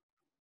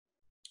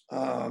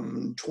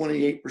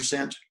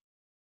 28%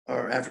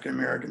 are African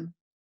American,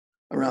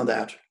 around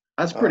that.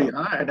 That's pretty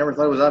high. I never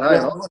thought it was that high.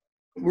 Well,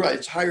 right,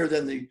 it's higher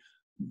than the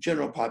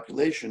general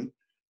population.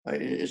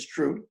 It's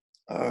true.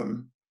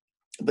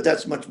 But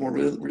that's much more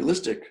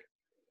realistic.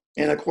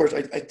 And of course,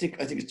 I think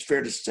it's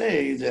fair to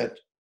say that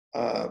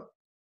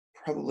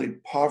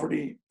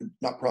poverty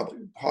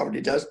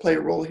does play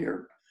a role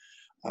here.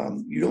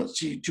 You don't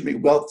see too many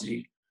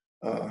wealthy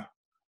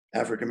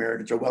African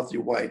Americans or wealthy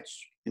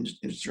whites in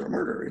serial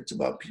murder. It's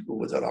about people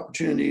without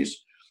opportunities,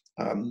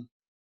 a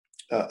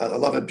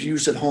lot of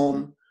abuse at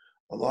home,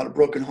 a lot of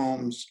broken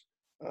homes,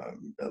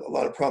 a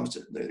lot of problems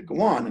that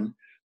go on.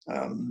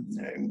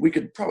 And we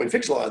could probably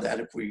fix a lot of that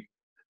if we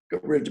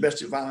got rid of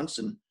domestic violence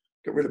and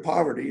got rid of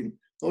poverty and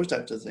those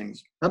types of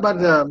things. How about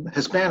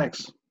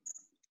Hispanics?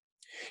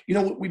 You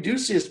know, we do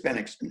see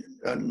Hispanics,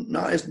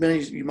 not as many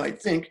as you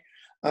might think,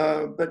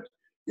 but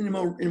in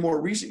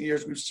more recent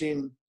years, we've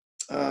seen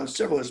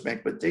several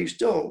Hispanics, but they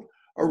still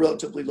are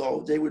relatively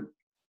low. They would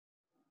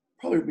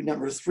probably be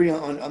number 3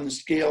 on the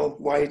scale: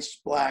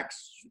 whites,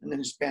 blacks, and then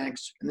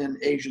Hispanics, and then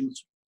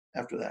Asians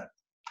after that.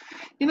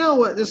 You know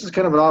what? This is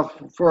kind of an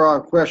off for our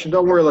question.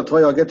 Don't worry,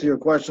 Latoya. I'll get to your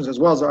questions as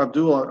well as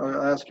Abdul.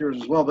 I'll ask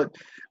yours as well. But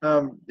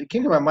it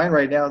came to my mind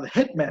right now: the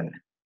hitmen,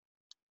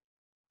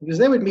 because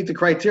they would meet the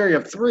criteria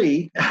of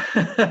 3.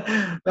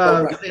 Right.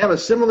 Do they have a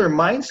similar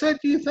mindset?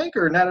 Do you think,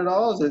 or not at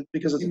all? Is it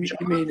because it's you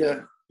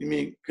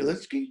mean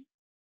Kalitsky?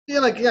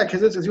 Yeah,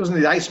 because he wasn't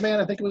the Iceman,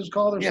 I think it was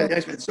called. Or something. The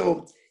Iceman.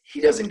 So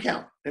he doesn't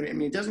count. I mean,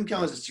 he doesn't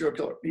count as a serial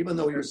killer, even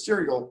though he was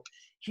serial.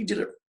 He did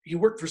it. He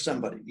worked for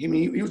somebody. I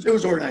mean, it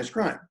was organized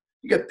crime.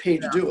 He got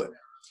paid to do it.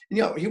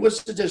 And, he was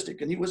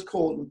sadistic, and he was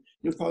cold, and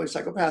he was probably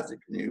psychopathic,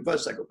 and he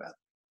was psychopathic.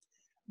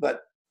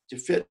 But to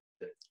fit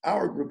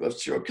our group of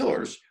serial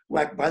killers who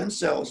act by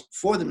themselves,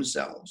 for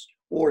themselves,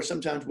 or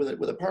sometimes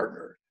with a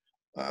partner,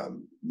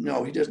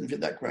 no, he doesn't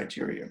fit that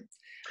criteria.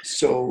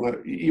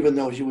 So even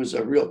though he was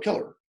a real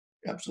killer,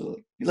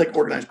 absolutely. He's like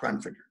organized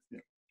crime figure.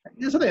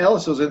 Yeah. Something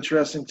else was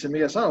interesting to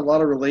me. I saw a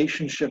lot of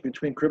relationship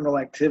between criminal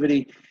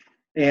activity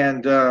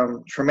and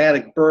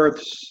traumatic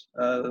births,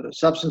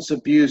 substance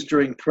abuse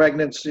during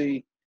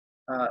pregnancy.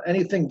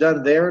 Anything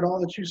done there at all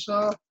that you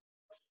saw?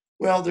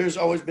 Well, there's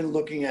always been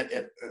looking at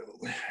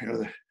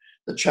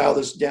the child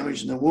that's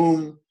damaged in the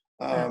womb,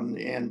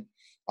 and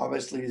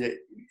obviously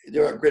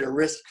they're at greater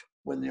risk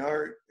when they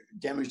are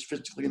damaged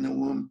physically in the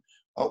womb,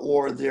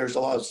 or there's a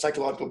lot of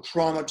psychological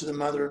trauma to the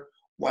mother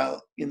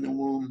while in the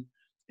womb,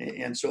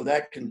 and so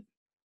that can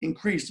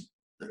increase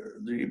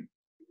the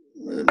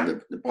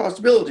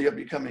possibility of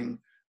becoming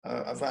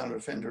a violent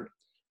offender.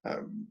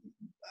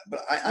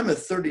 But I'm a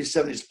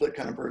 30-70 split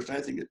kind of person.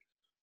 I think that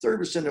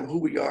 30% of who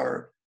we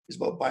are is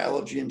about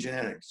biology and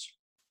genetics.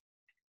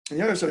 And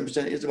the other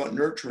 70% is about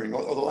nurturing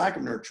or the lack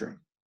of nurturing.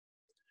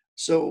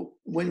 So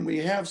when we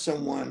have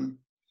someone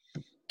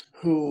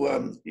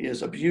who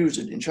is abused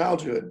in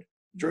childhood,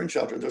 during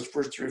childhood, those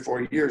first 3 or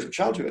 4 years of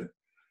childhood,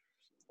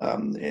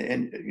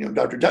 and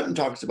Dr. Dutton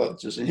talks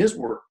about this in his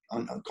work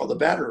called The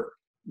Batterer.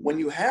 When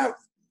you have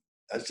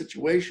a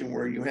situation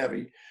where you have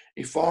a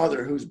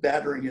father who's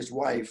battering his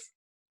wife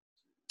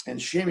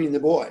and shaming the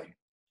boy,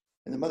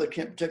 and the mother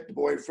can't protect the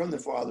boy from the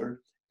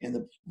father, and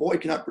the boy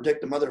cannot protect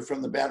the mother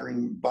from the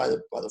battering by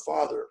the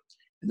father,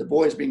 and the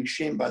boy is being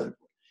shamed by the,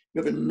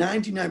 you have a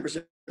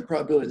 99%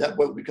 probability that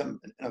boy will become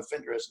an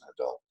offender as an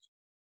adult.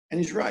 And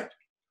he's right.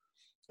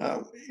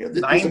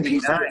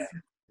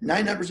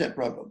 99%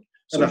 probability.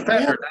 So an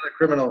offender, not a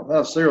criminal,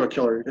 not a serial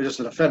killer, just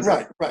an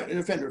offender. Right, an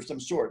offender of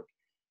some sort.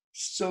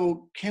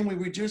 So can we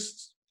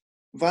reduce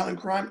violent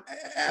crime?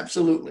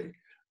 Absolutely.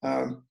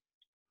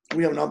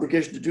 We have an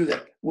obligation to do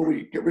that. Will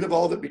we get rid of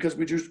all of it because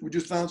we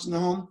reduce violence in the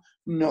home?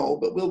 No,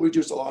 but we'll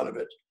reduce a lot of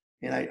it.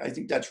 And I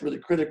think that's really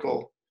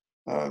critical.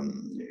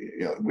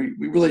 We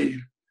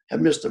really have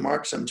missed the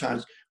mark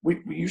sometimes.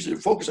 We usually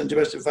focus on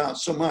domestic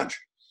violence so much,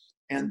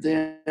 and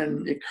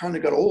then it kind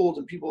of got old,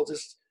 and people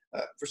just,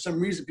 for some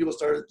reason, people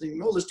started thinking,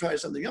 let's try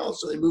something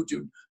else. So they moved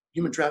to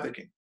human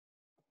trafficking.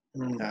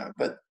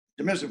 But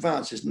domestic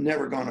violence has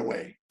never gone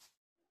away.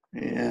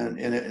 And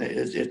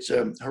it's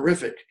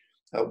horrific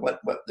what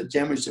the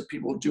damage that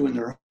people do in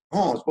their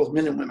homes, both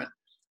men and women,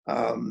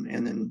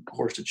 and then, of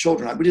course, the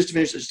children. We just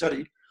finished a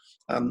study.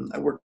 I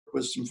worked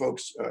with some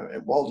folks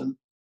at Walden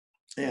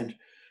and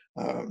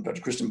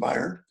Dr. Kristen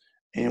Beyer,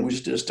 and we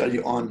just did a study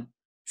on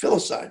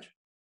filicide,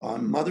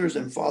 on mothers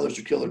and fathers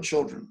who kill their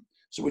children.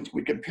 So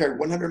we compared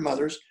 100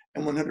 mothers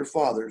and 100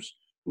 fathers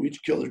who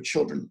each kill their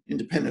children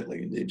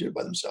independently. They did it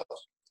by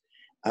themselves.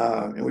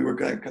 And we were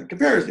going to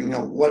compare,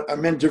 what are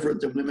men different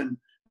than women,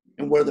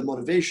 and what are the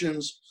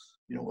motivations?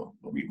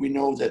 We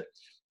know that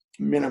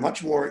men are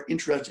much more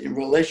interested in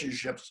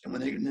relationships, and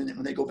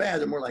when they go bad,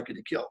 they're more likely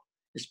to kill,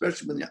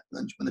 especially when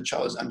the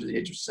child is under the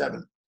age of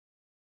 7.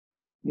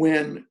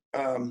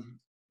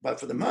 But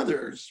for the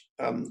mothers,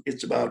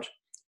 it's about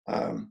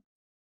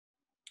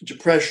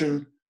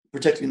depression,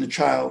 protecting the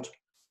child,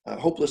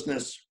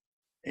 hopelessness,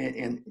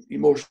 and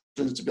emotional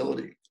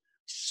instability.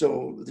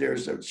 So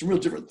there's some real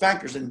different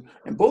factors, and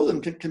both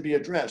of them can be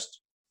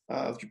addressed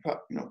through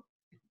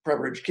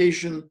proper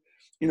education,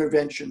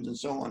 interventions, and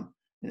so on.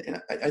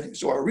 And I think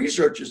so. Our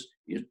research is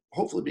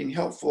hopefully being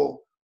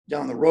helpful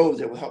down the road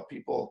that will help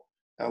people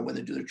when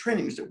they do their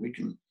trainings, that we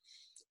can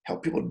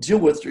help people deal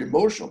with their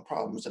emotional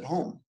problems at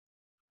home.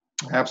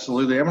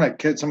 Absolutely. I'm going to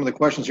get some of the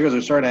questions here as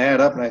they're starting to add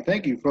up, and I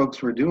thank you folks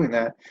for doing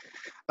that.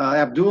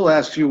 Abdul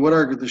asks you, what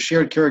are the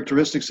shared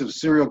characteristics of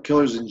serial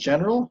killers in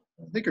general?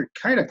 I think you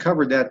kind of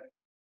covered that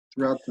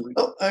throughout the week.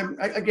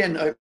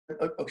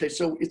 Okay,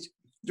 so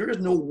there is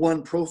no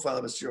one profile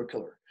of a serial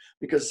killer,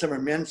 because some are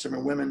men, some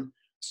are women,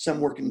 some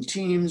work in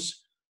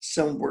teams,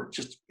 some work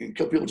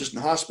kill people just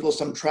in hospitals,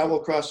 some travel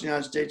across the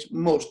United States,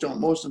 most don't.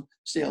 Most of them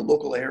stay in a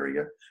local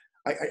area.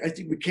 I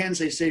think we can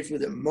say safely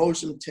that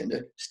most of them tend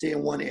to stay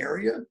in one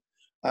area.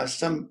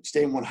 Some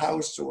stay in one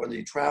house or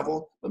they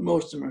travel, but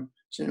most of them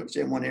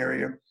stay in one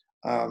area.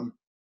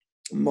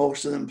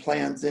 Most of them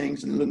plan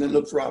things and then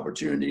look for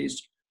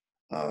opportunities.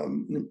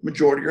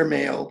 Majority are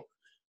male.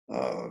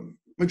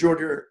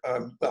 Majority are,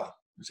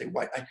 say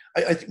white.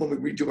 I think when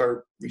we redo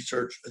our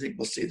research, I think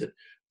we'll see that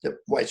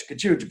whites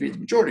continue to be the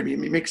majority. I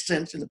mean, it makes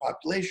sense in the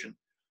population.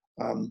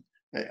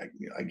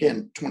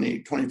 Again, 25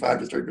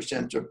 to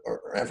 30%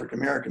 are African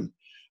American.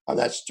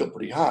 That's still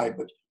pretty high,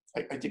 but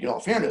I think in all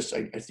fairness,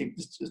 I think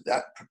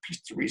that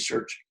piece of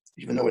research,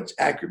 even though it's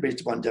accurate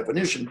based upon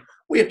definition,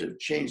 we have to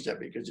change that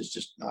because it's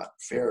just not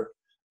fair.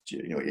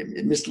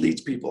 It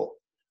misleads people,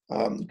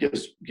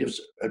 gives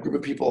a group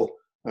of people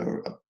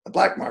a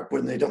black mark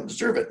when they don't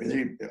deserve it. I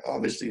mean,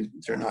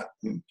 they're not.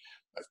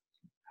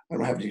 I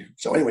don't have to.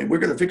 So anyway, we're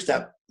going to fix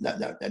that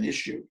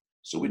issue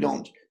so we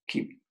don't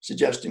keep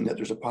suggesting that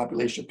there's a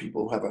population of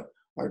people who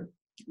are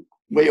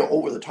way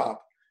over the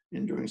top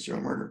in doing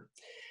serial murder.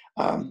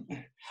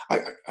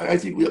 I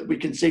think we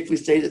can safely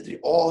say that they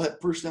all have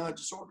personality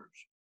disorders.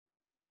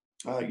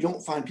 You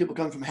don't find people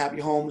coming from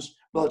happy homes,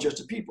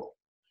 well-adjusted people.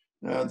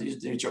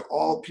 These are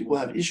all people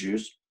who have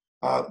issues.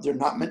 They're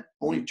not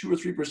only 2 or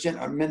 3%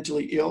 are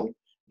mentally ill.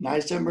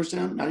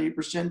 97%,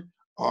 98%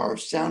 are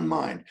sound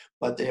mind,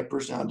 but they have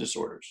personality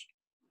disorders.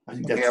 I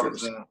think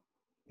that's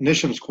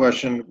Nisham's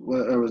question.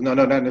 Not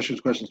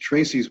Nisham's question.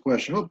 Tracy's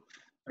question. Oh,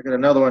 I got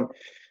another one.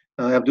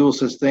 Abdul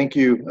says, thank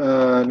you.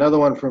 Another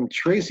one from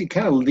Tracy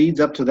kind of leads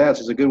up to that.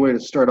 So it's a good way to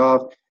start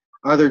off.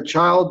 Are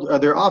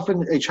there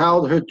often a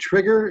childhood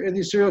trigger in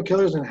these serial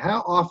killers, and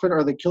how often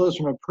are the killers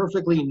from a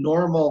perfectly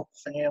normal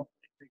family?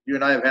 You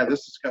and I have had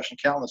this discussion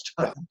countless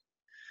times.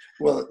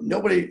 Well,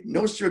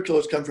 no serial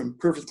killers come from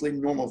perfectly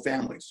normal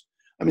families.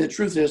 I mean, the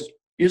truth is,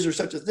 is there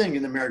such a thing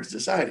in American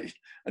society,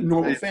 a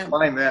normal family?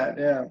 Find that,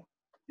 yeah.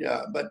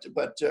 Yeah,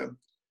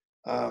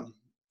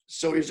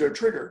 so is there a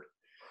trigger?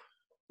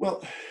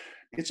 Well,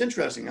 it's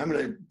interesting. I'm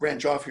going to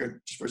branch off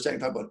here just for a second,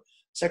 talk about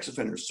sex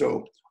offenders.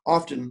 So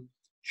often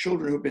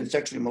children who've been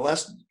sexually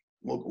molested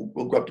will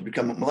grow up to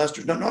become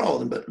molesters. Not all of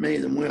them, but many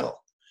of them will.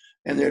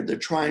 And they're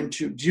trying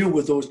to deal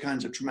with those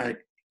kinds of traumatic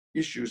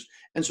issues.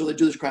 And so they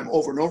do this crime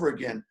over and over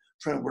again,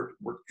 trying to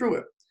work through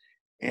it.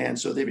 And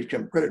so they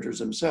become predators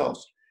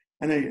themselves.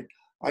 And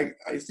I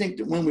think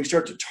that when we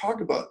start to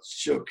talk about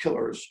serial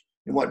killers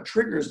and what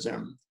triggers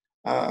them,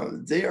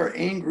 they are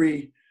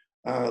angry.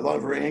 A lot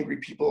of very angry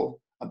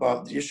people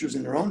about the issues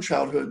in their own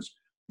childhoods,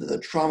 the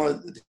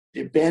trauma,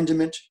 the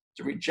abandonment,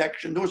 the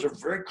rejection. Those are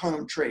very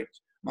common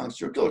traits among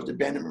serial killers, the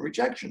abandonment and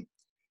rejection.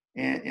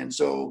 And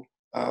so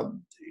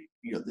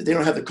they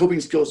don't have the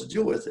coping skills to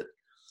deal with it.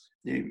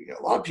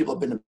 A lot of people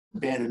have been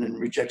abandoned and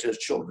rejected as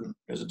children,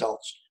 as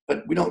adults,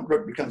 but we don't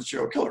become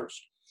serial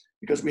killers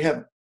because we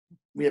have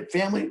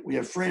family, we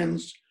have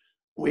friends,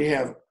 we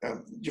have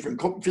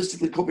different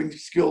physically coping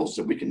skills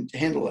that we can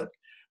handle it.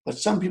 But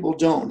some people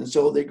don't, and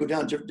so they go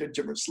down a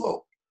different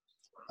slope.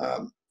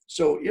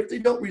 So if they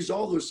don't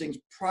resolve those things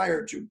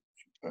prior to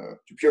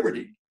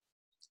puberty,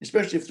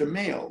 especially if they're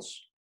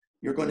males,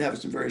 you're going to have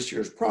some very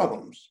serious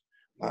problems.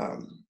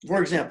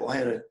 For example, I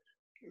had a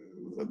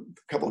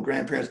couple of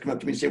grandparents come up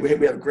to me and say, we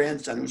have a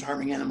grandson who's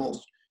harming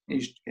animals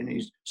and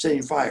he's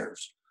setting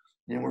fires.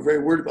 And we're very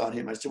worried about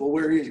him. I said, well,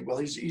 where is he? Well,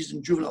 he's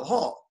in juvenile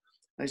hall.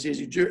 I said,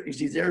 is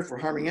he there for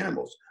harming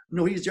animals?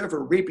 No, he's there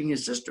for raping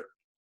his sister.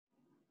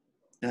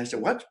 And I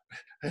said, what?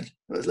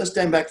 Let's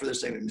stand back for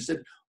this thing. And he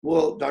said,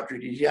 well, doctor,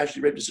 he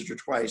actually raped his sister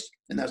twice,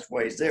 and that's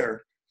why he's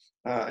there.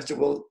 I said,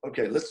 well,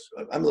 okay,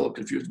 I'm a little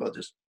confused about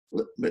this.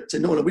 But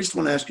said, no, we just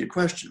want to ask you a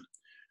question.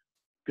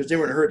 Because they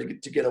were in a hurry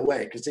to get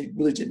away, because they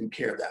really didn't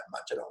care that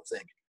much, I don't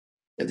think.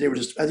 And they were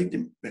just, I think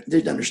they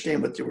didn't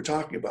understand what they were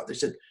talking about. They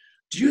said,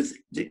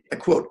 I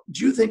quote,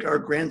 do you think our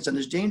grandson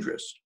is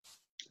dangerous?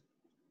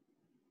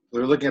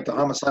 They're looking at the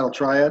homicidal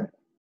triad?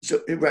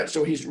 So, right,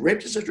 so he's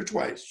raped his sister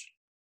twice.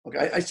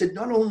 Okay, I said,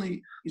 not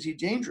only is he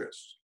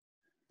dangerous,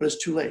 but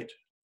it's too late.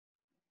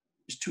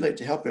 It's too late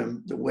to help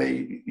him the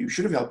way you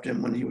should have helped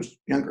him when he was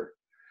younger.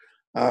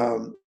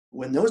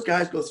 When those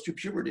guys go through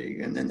puberty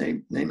and then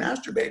they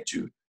masturbate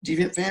to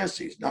deviant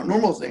fantasies, not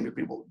normal thing that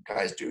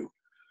guys do,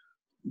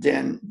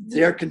 then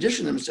they're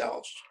conditioning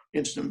themselves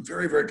into some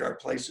very, very dark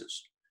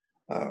places.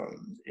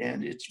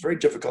 And it's very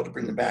difficult to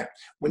bring them back.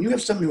 When you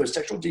have someone who has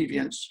sexual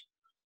deviance,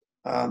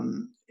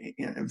 and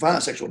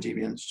violent sexual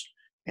deviance,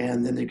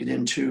 and then they get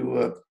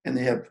into, and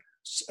they have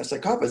a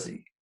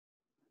psychopathy,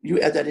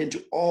 you add that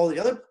into all the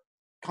other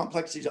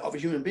complexities of a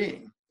human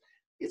being,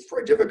 it's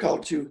very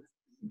difficult to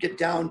get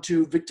down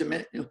to victim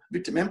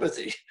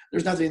empathy.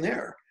 There's nothing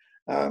there.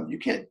 You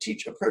can't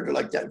teach a predator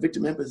like that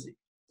victim empathy.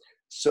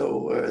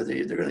 So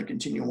they're going to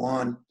continue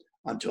on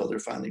until they're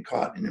finally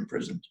caught and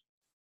imprisoned.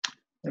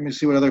 Let me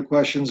see what other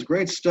questions.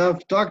 Great stuff.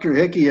 Dr.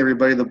 Hickey,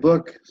 everybody, the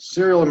book,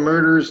 Serial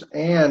Murders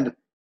and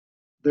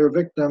Their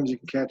Victims. You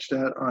can catch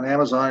that on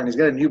Amazon. And he's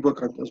got a new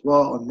book as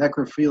well on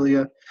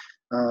necrophilia.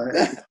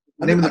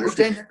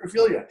 Understand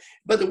Necrophilia.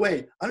 By the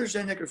way,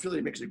 Understand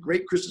Necrophilia makes a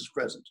great Christmas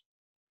present.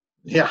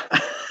 Yeah.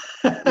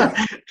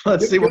 Yeah.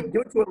 Let's see what.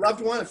 Do it to a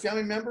loved one, a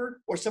family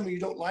member, or someone you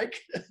don't like.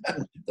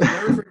 They'll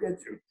never forget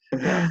you.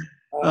 Yeah.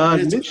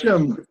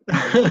 Nisham.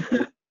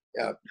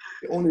 Yeah,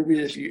 only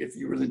read it if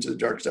you're really into the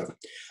dark stuff.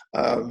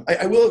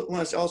 I will want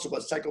to say also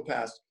about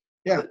psychopaths.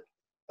 Yeah,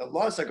 a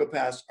lot of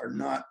psychopaths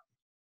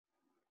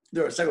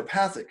they're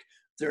psychopathic.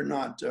 They're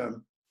not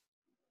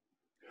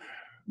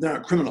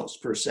criminals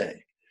per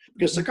se,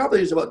 because psychopathy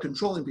is about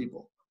controlling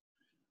people.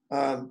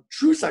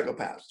 True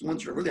psychopaths, the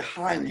ones that are really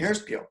high in the hair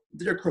scale,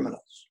 they're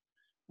criminals.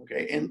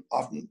 Okay, and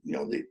often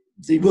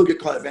they will get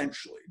caught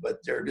eventually, but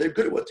they're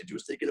good at what they do,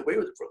 so they get away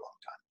with it for a long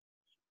time.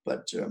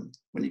 But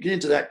when you get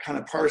into that kind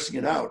of parsing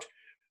it out,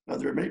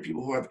 there are many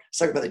people who have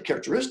psychopathic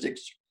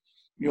characteristics.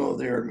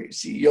 They're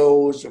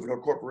CEOs of a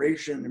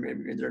corporation,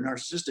 maybe they're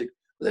narcissistic,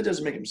 but that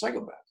doesn't make them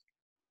psychopaths,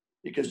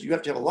 because you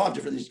have to have a lot of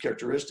different these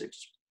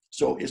characteristics.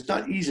 So it's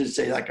not easy to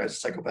say that guy's a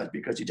psychopath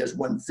because he does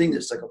one thing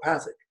that's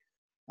psychopathic.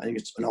 I think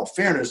it's, in all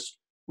fairness,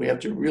 we have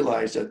to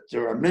realize that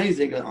there are many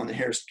things on the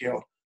hair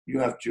scale. You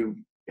have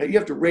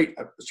to rate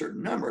a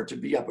certain number to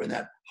be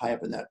high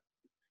up in that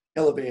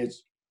elevated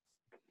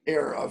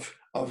air of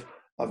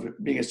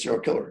being a serial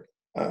killer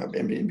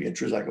and being a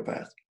true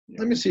psychopath.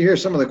 Let me see here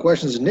some of the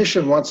questions.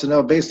 Nisham wants to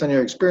know, based on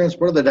your experience,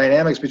 what are the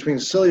dynamics between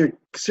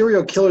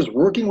serial killers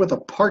working with a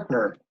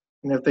partner?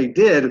 And if they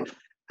did,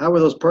 how were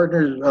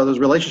those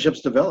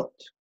relationships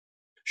developed?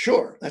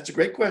 Sure, that's a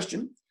great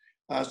question.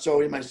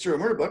 So in my serial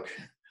murder book,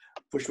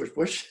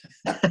 push.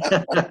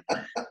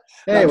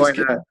 Hey, why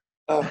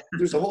not?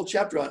 There's a whole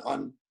chapter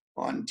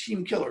on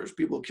team killers,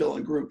 people who kill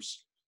in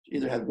groups,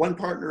 either had one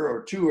partner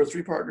or two or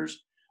three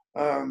partners,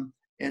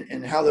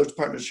 and how those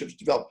partnerships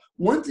develop.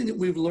 One thing that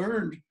we've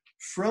learned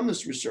from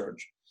this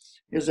research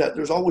is that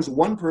there's always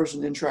one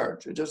person in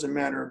charge. It doesn't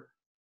matter,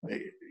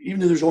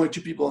 even if there's only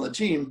two people on the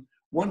team,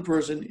 one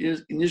person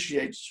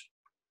initiates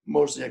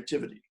most of the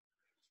activity.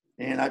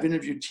 And I've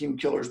interviewed team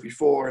killers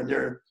before, and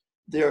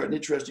they're an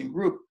interesting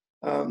group.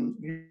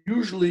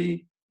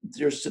 Usually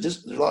there's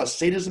a lot of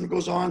sadism that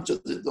goes on, so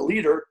the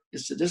leader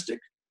is sadistic,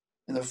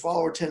 and the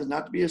follower tends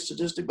not to be as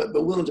sadistic, but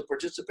willing to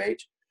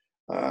participate.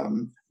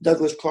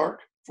 Douglas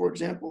Clark, for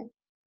example,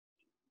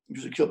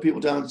 used to kill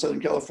people down in Southern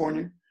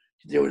California.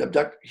 They would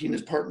abduct, he and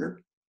his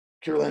partner,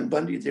 Carol Ann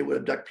Bundy, they would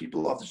abduct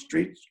people off the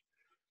streets,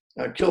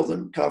 kill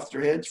them, cut off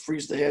their heads,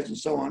 freeze the heads, and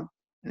so on,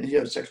 and he'd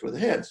have sex with the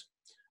heads.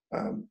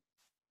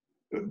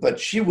 But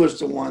she was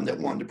the one that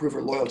wanted to prove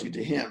her loyalty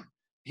to him.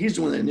 He's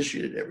the one that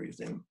initiated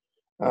everything.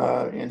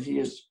 And he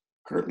is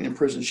currently in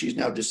prison. She's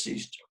now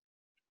deceased.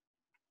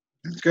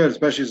 That's good,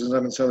 especially since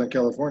I'm in Southern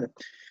California.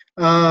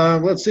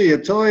 Let's see.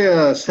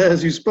 Atoya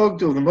says, you spoke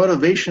to the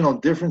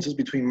motivational differences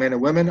between men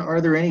and women. Are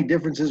there any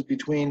differences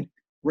between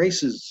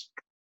races?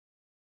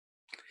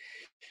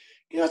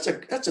 You know,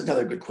 that's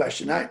another good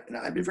question.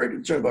 I'd be very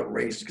concerned about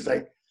race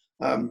because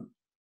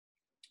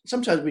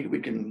sometimes we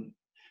can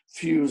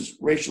fuse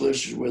racial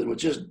issues with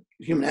just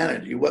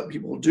humanity, what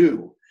people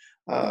do.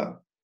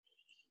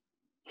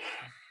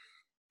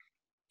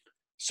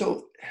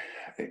 So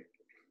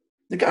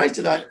the guys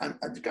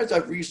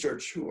I've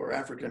researched who are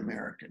African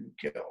American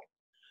kill,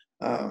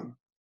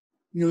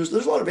 there's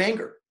a lot of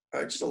anger,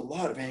 just a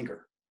lot of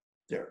anger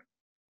there.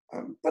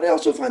 But I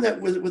also find that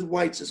with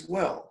whites as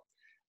well.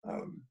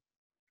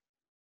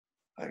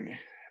 I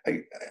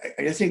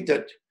think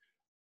that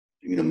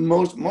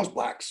most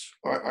blacks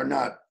are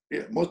not.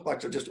 Most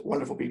blacks are just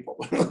wonderful people.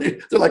 They're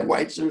like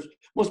whites.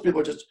 Most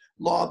people are just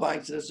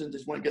law-abiding citizens,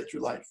 just want to get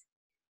through life.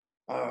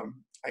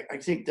 I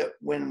think that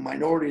when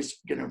minorities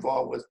get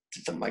involved with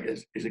something like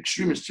as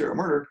extremist serial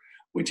murder,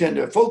 we tend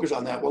to focus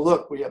on that. Well,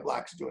 look, we have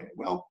blacks doing it.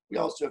 Well, we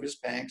also have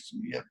Hispanics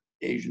and we have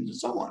Asians and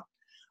so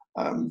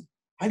on.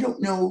 I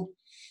don't know.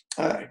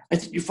 I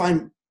think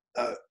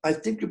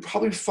you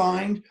probably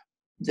find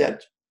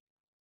that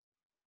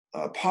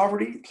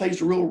poverty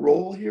plays a real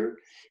role here.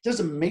 It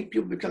doesn't make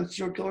people become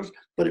serial killers,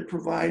 but it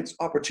provides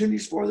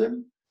opportunities for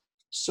them.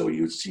 So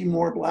you see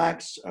more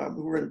blacks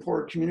who are in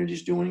poorer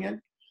communities doing it.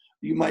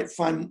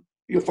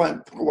 You'll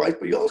find poor whites,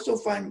 but you also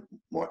find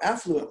more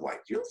affluent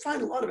whites. You don't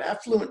find a lot of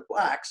affluent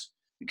blacks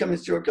becoming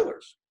serial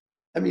killers.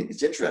 I mean,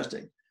 it's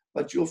interesting,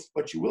 but you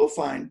will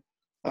find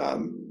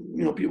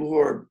people who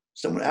are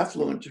somewhat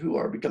affluent who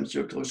are become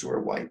serial killers who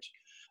are white,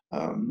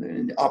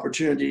 and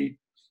opportunity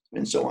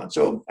and so on.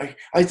 So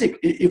I think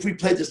if we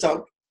play this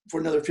out for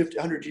another 50,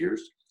 100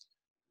 years,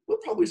 we'll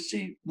probably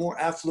see more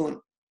affluent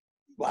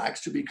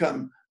blacks who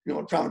become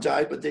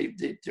traumatized, but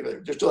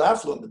they're still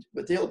affluent,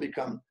 but they'll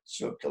become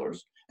serial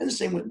killers. And the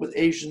same with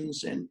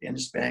Asians and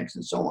Hispanics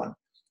and so on.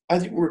 I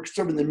think we're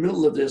sort of in the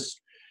middle of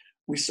this.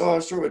 We saw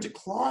sort of a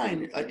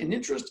decline in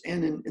interest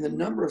and in the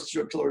number of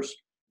serial killers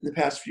in the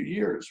past few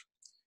years.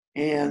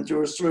 And there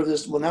was sort of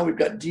this, well, now we've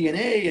got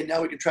DNA and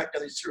now we can track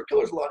down these serial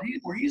killers a lot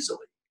more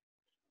easily.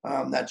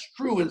 That's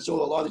true. And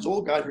so a lot of these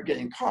old guys are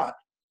getting caught.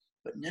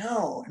 But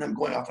now, and I'm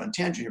going off on a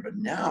tangent here, but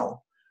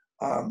now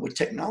with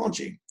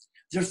technology,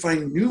 they're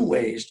finding new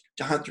ways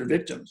to hunt their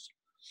victims.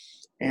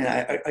 And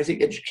I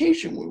think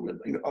education,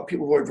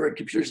 people who are very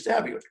computer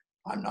savvy,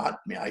 I'm not,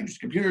 I use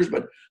computers,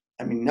 but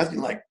nothing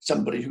like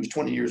somebody who's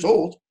 20 years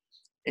old.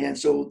 And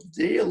so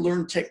they'll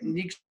learn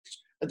techniques,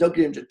 they'll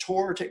get into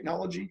Tor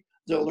technology,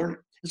 they'll learn.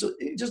 So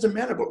it doesn't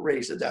matter about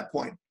race at that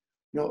point.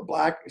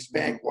 Black,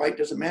 Hispanic, white,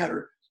 doesn't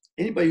matter.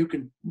 Anybody who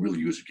can really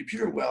use a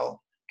computer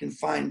well can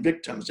find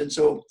victims. And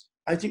so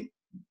I think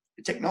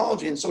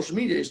technology and social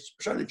media is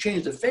starting to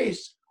change the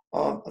face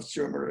of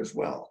serial murder as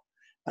well,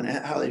 and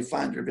how they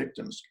find their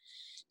victims.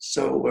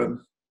 So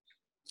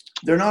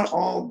they're not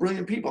all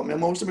brilliant people.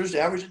 Most of them are just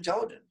average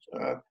intelligence,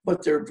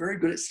 but they're very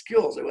good at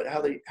skills,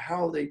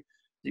 how they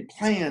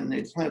plan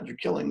their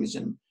killings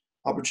and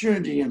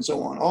opportunity and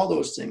so on, all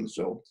those things.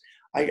 So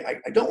I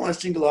don't want to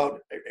single out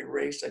a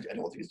race. I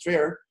don't think it's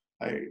fair,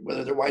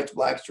 whether they're whites,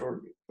 blacks,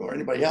 or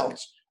anybody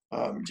else.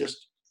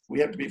 We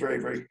have to be very,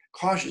 very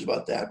cautious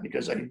about that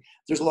because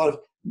there's a lot of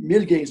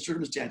mitigating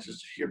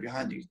circumstances here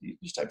behind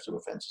these types of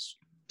offenses.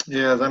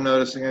 Yeah, as I'm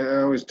noticing,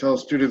 I always tell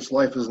students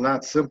life is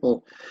not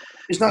simple.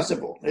 It's not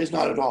simple. It's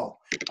not at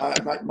all.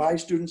 My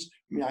students,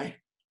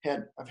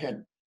 I've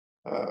had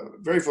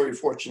very, very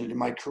fortunate in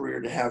my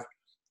career to have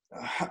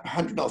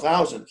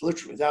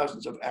literally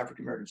thousands of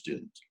African American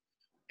students.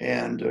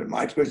 And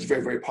my experience is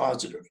very, very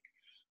positive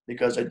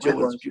because I deal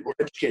with people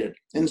who are educated,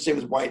 and the same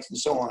with whites and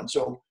so on.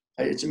 So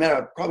it's a matter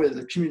of probably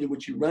the community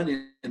which you run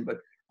in, but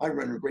I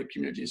run in great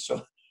communities.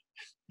 So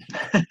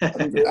I've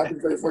been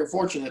very, very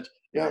fortunate.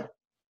 Yeah.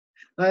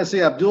 I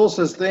see. Abdul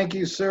says, thank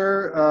you,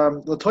 sir.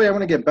 Latoya, I'm going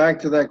to get back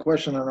to that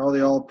question. I know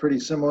they're all pretty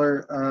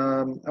similar.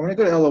 I'm going to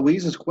go to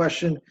Eloise's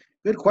question.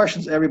 Good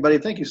questions, everybody.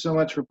 Thank you so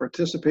much for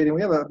participating.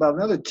 We have about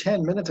another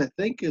 10 minutes, I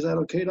think. Is that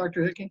okay,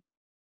 Dr. Hickey?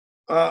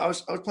 I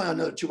was planning on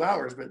another 2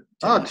 hours, but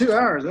 2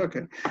 hours.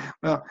 Okay.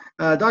 Well,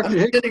 Dr. I'm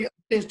Hickey. kidding.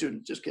 I'm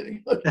student, just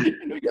kidding. I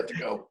know you have to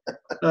go.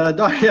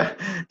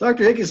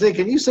 Dr. Hickey,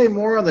 can you say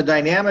more on the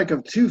dynamic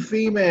of 2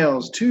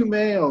 females, 2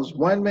 males,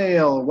 1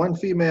 male, 1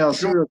 female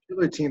serial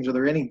killer teams? Are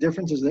there any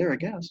differences there? I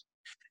guess.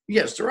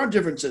 Yes, there are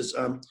differences.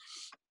 When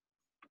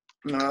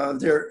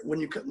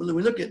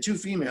we look at 2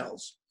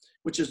 females,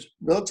 which is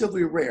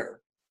relatively rare,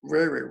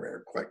 very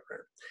rare, quite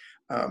rare.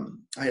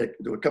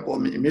 There were a couple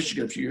of them in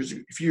Michigan a few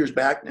years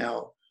back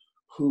now,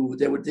 who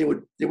they worked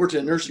in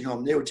a nursing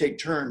home. They would take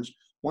turns.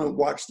 One would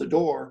watch the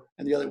door,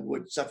 and the other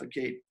would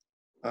suffocate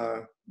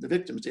the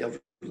victims, the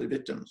elderly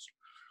victims.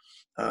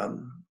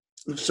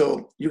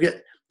 So you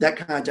get that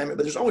kind of dynamic,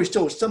 but there's always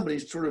still somebody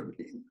sort of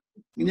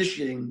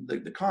initiating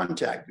the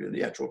contact,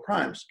 the actual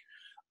crimes.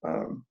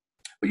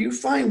 But you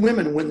find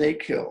women when they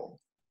kill,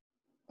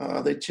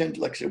 they tend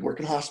to, like I said, work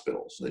in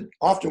hospitals. They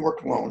often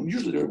work alone.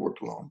 Usually they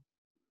work alone.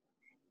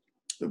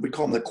 We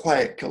call them the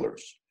quiet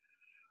killers.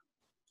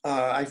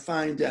 I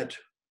find that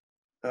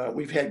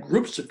we've had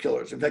groups of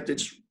killers. In fact, they're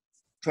just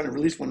trying to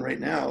release one right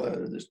now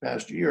this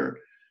past year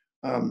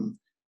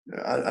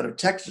out of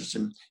Texas,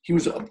 and he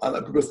was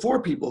a group of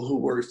 4 people who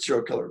were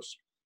serial killers,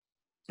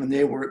 and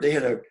they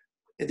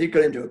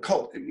got into a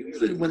cult.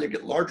 Usually, when they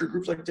get larger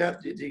groups like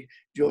that, they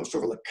do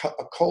sort of like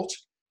a cult,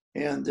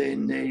 and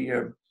then they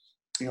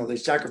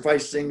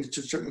sacrifice things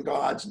to certain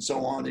gods and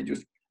so on. They're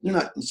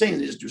not insane.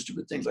 They just do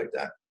stupid things like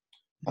that.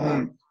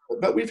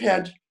 But we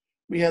had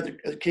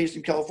a case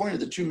in California,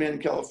 the 2 men in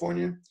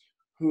California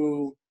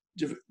who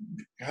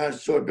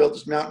has sort of built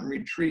this mountain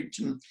retreat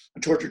and a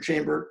torture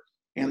chamber,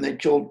 and they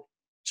killed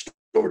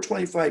over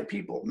 25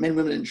 people, men,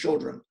 women, and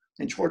children,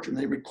 and tortured them.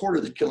 They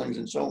recorded the killings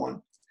and so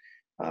on.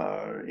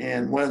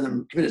 And one of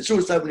them committed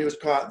suicide when he was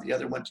caught. The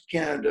other went to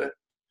Canada,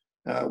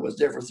 was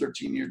there for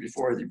 13 years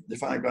before they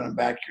finally got him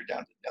back here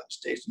down to the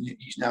States. And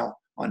he's now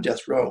on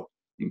death row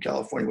in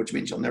California, which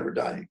means he'll never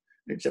die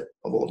except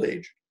of old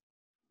age.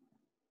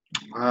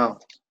 Wow.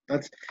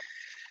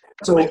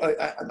 So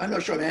I'm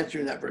not sure I'm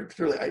answering that very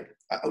clearly. I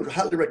would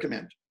highly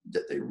recommend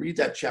that they read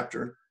that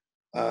chapter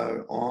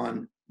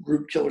on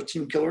group killers,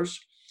 team killers.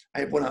 I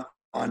have one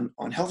on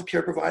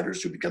healthcare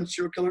providers who become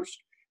serial killers.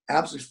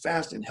 Absolutely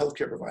fascinating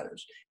healthcare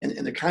providers and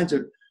the kinds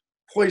of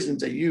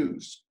poisons they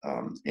use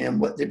and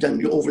what they've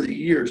done over the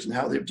years and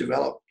how they've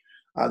developed.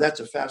 That's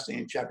a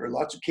fascinating chapter.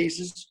 Lots of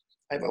cases.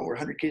 I have over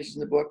 100 cases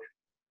in the book.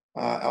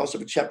 I also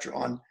have a chapter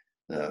on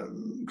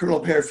criminal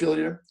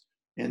paraphilia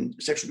and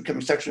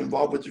becoming sexually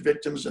involved with their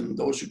victims, and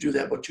those who do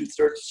that, about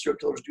 2/3 of serial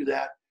killers do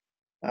that.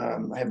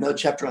 I have another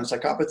chapter on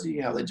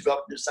psychopathy, how they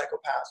develop into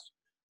psychopaths,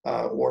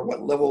 or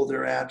what level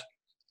they're at,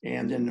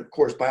 and then of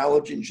course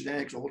biology and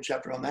genetics, a whole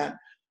chapter on that.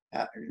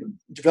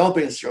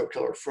 Developing a serial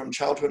killer from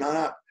childhood on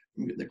up,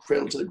 from the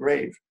cradle to the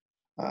grave.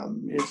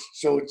 And of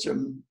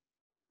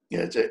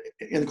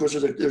course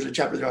there's a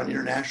chapter there on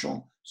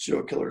international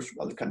serial killers from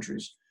other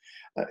countries.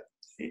 I'll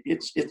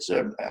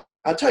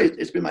tell you,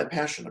 it's been my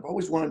passion. I've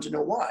always wanted to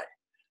know why.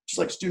 Just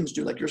like students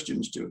do, like your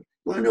students do. You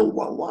want to know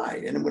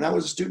why. And when I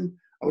was a student,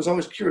 I was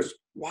always curious,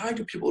 why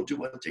do people do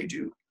what they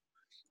do?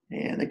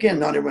 And again,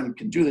 not everyone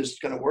can do this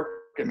kind of work.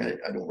 I mean,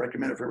 I don't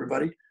recommend it for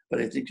everybody,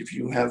 but I think if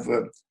you have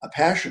a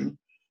passion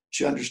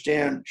to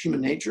understand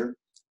human nature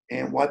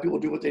and why people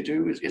do what they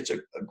do, it's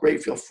a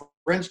great field.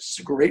 Forensics is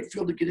a great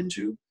field to get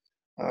into.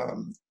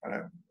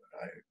 I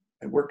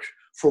worked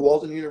for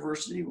Walden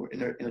University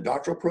in a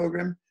doctoral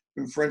program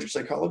in forensic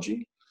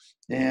psychology.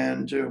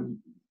 And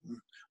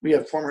we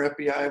have former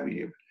FBI, we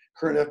have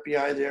current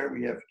FBI there,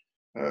 we have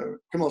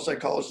criminal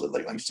psychologists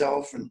like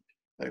myself and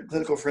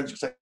clinical forensic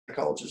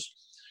psychologists.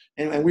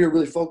 And we are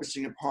really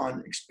focusing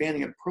upon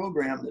expanding a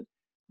program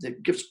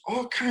that gives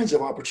all kinds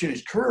of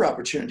opportunities, career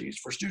opportunities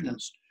for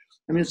students.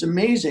 I mean, it's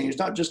amazing. It's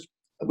not just,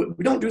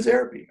 we don't do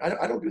therapy.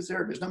 I don't do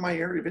therapy. It's not my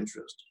area of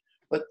interest.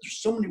 But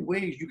there's so many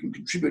ways you can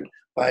contribute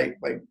by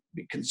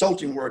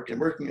consulting work and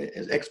working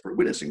as expert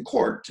witness in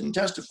court and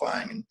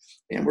testifying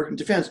and working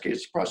defense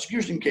cases,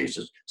 prosecution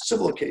cases,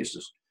 civil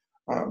cases.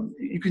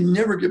 You can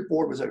never get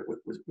bored with your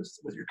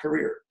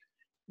career.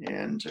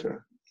 And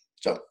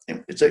so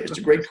it's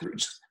a great career.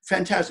 It's a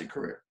fantastic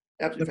career.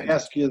 Absolutely. Let me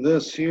ask you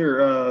this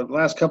here.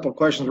 Last couple of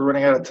questions. We're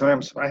running out of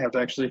time, so I have to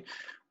actually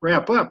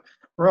wrap up.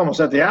 We're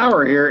almost at the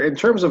hour here. In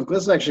terms of,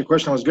 this is actually a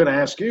question I was going to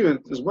ask you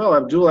as well.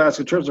 Abdul asked,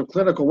 in terms of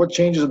clinical, what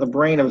changes in the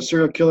brain of a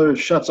serial killer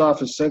shuts off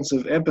his sense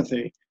of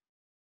empathy?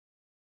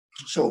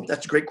 So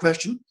that's a great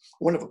question.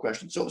 Wonderful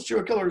question. So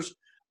serial killers,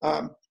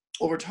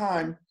 over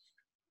time,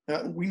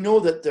 we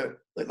know that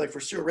like for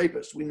serial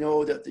rapists, we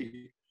know that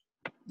the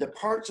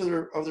parts of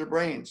their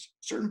brains,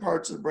 certain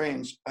parts of the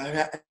brains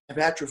have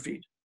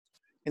atrophied.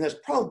 And that's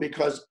probably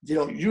because they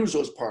don't use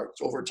those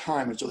parts over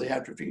time, and so they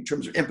atrophy in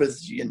terms of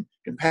empathy and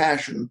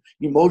compassion,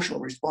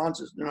 emotional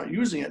responses. They're not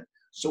using it,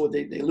 so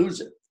they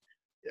lose it.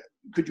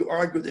 Could you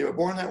argue they were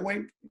born that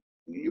way?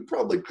 You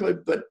probably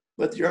could, but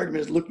the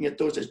argument is looking at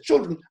those as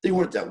children. They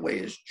weren't that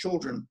way as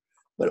children,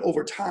 but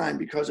over time,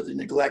 because of the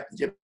neglect,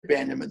 the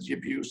abandonment, the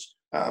abuse,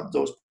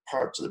 those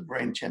parts of the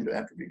brain tend to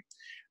atrophy.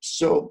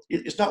 So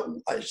it's not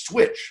a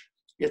switch.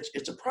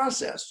 it's a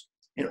process.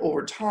 And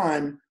over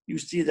time, you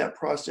see that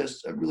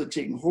process really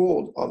taking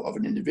hold of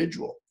an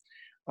individual.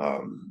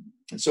 And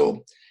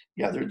so,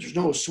 there's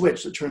no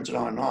switch that turns it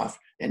on and off.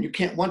 And you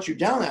can't, once you're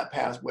down that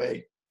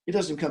pathway, it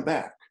doesn't come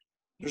back.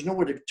 There's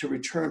nowhere to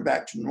return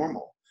back to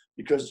normal,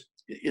 because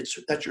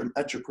that's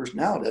your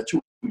personality. That's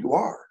who you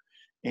are.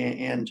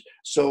 And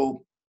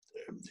so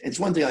it's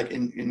one thing, like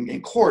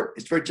in court,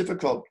 it's very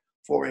difficult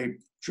for a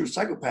true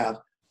psychopath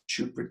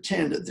to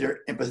pretend that they're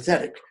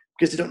empathetic,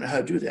 because they don't know how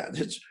to do that.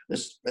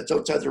 That's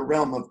outside their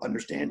realm of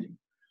understanding.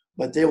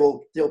 But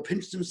they'll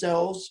pinch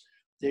themselves.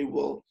 They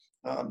will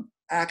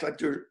act like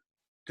they're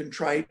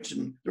contrite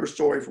and they're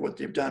sorry for what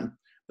they've done.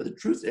 But the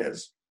truth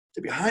is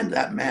that behind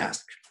that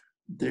mask,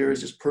 there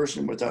is this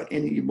person without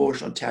any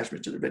emotional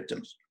attachment to the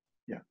victims.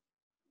 Yeah.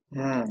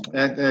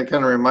 That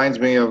kind of reminds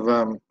me of,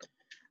 I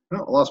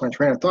lost my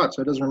train of thought,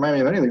 so it doesn't remind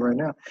me of anything right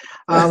now.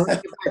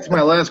 Back to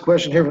my last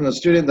question here from the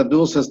student.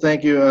 Abdul says,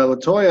 thank you.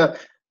 Latoya,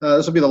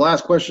 this will be the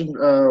last question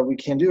we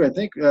can do, I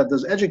think.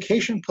 Does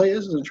education play,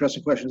 this is an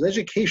interesting question, does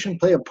education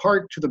play a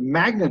part to the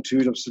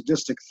magnitude of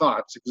sadistic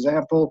thoughts?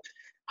 Example,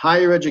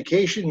 higher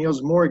education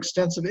yields more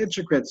extensive,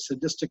 intricate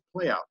sadistic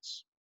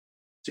playouts.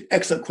 It's an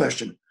excellent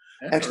question.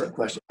 Excellent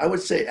question. I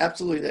would say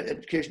absolutely that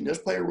education does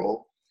play a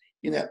role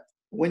in that.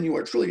 When you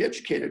are truly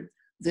educated,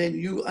 then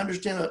you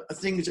understand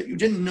things that you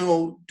didn't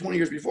know 20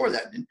 years before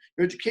that. And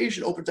your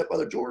education opens up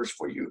other doors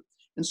for you.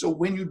 And so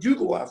when you do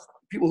go off,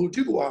 people who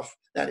do go off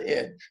that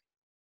edge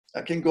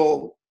can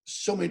go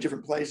so many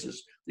different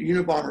places. The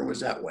Unabomber was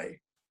that way.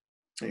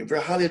 A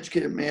very highly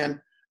educated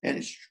man, and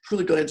he's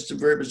truly got into some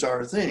very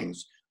bizarre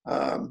things.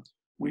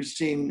 We've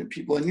seen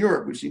people in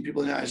Europe, we've seen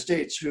people in the United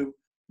States who,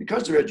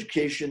 because of their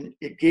education,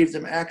 it gave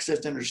them access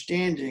to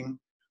understanding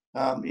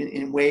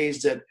in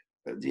ways that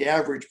the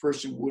average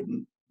person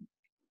wouldn't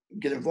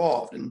get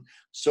involved. And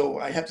so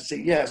I have to say,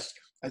 yes,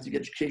 I think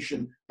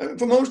education,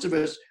 for most of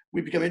us,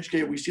 we become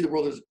educated, we see the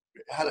world as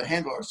how to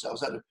handle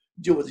ourselves, how to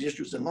deal with the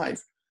issues in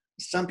life.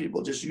 Some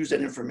people just use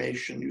that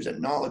information, use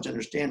that knowledge,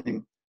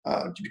 understanding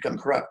to become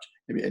corrupt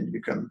and to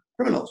become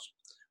criminals.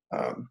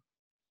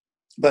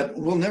 But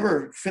we'll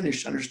never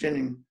finish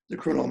understanding the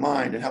criminal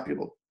mind and how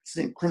people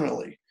think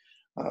criminally.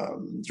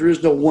 There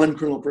is no one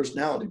criminal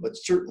personality, but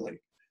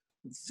certainly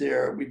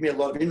we've made a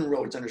lot of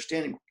inroads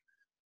understanding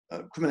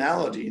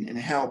criminality and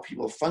how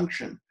people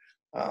function.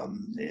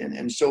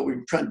 And so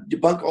we're trying to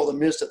debunk all the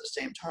myths at the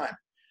same time.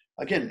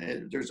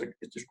 Again, there's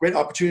great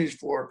opportunities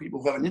for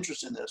people who have an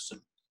interest in this, and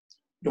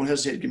don't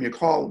hesitate to give me a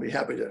call. We'll be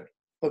happy to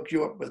hook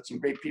you up with some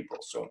great people.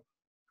 So,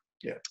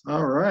 yeah.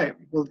 All right.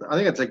 Well, I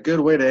think it's a good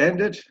way to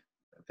end it.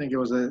 I think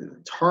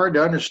it's hard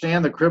to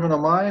understand the criminal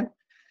mind,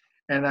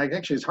 and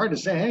actually it's hard to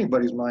say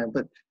anybody's mind,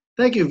 but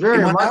thank you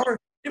very much.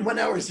 In 1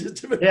 hour,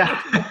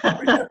 yeah.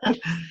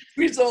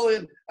 Squeeze all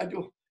in.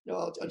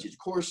 I'll teach a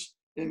course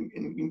in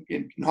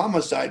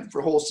homicide for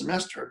a whole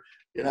semester,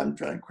 and I'm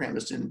trying to cram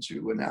this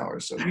into an hour.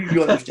 So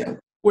you understand.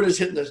 We're just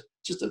hitting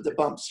the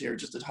bumps here,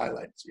 just the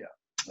highlights. Yeah.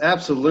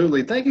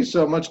 Absolutely. Thank you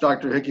so much,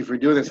 Dr. Hickey, for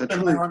doing this. I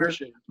truly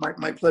appreciate it.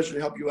 My pleasure to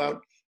help you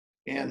out,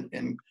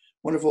 and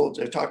wonderful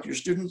to talk to your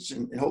students,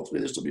 and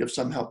hopefully this will be of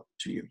some help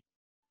to you.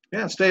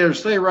 Yeah,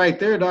 stay right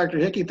there, Dr.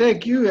 Hickey.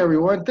 Thank you,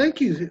 everyone. Thank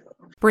you.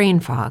 Brain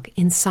fog,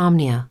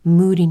 insomnia,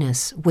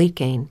 moodiness, weight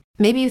gain.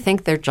 Maybe you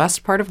think they're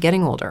just part of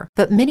getting older,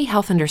 but MIDI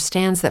Health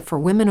understands that for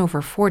women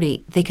over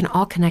 40, they can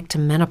all connect to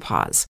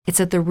menopause. It's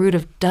at the root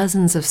of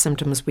dozens of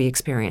symptoms we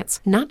experience,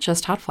 not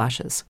just hot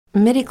flashes.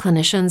 MIDI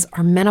clinicians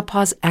are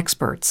menopause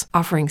experts,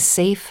 offering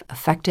safe,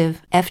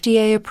 effective,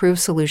 FDA-approved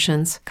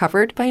solutions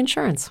covered by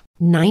insurance.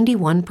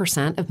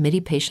 91% of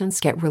MIDI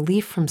patients get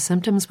relief from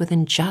symptoms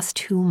within just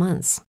 2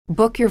 months.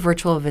 Book your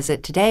virtual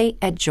visit today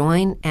at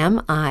joinmidi.com.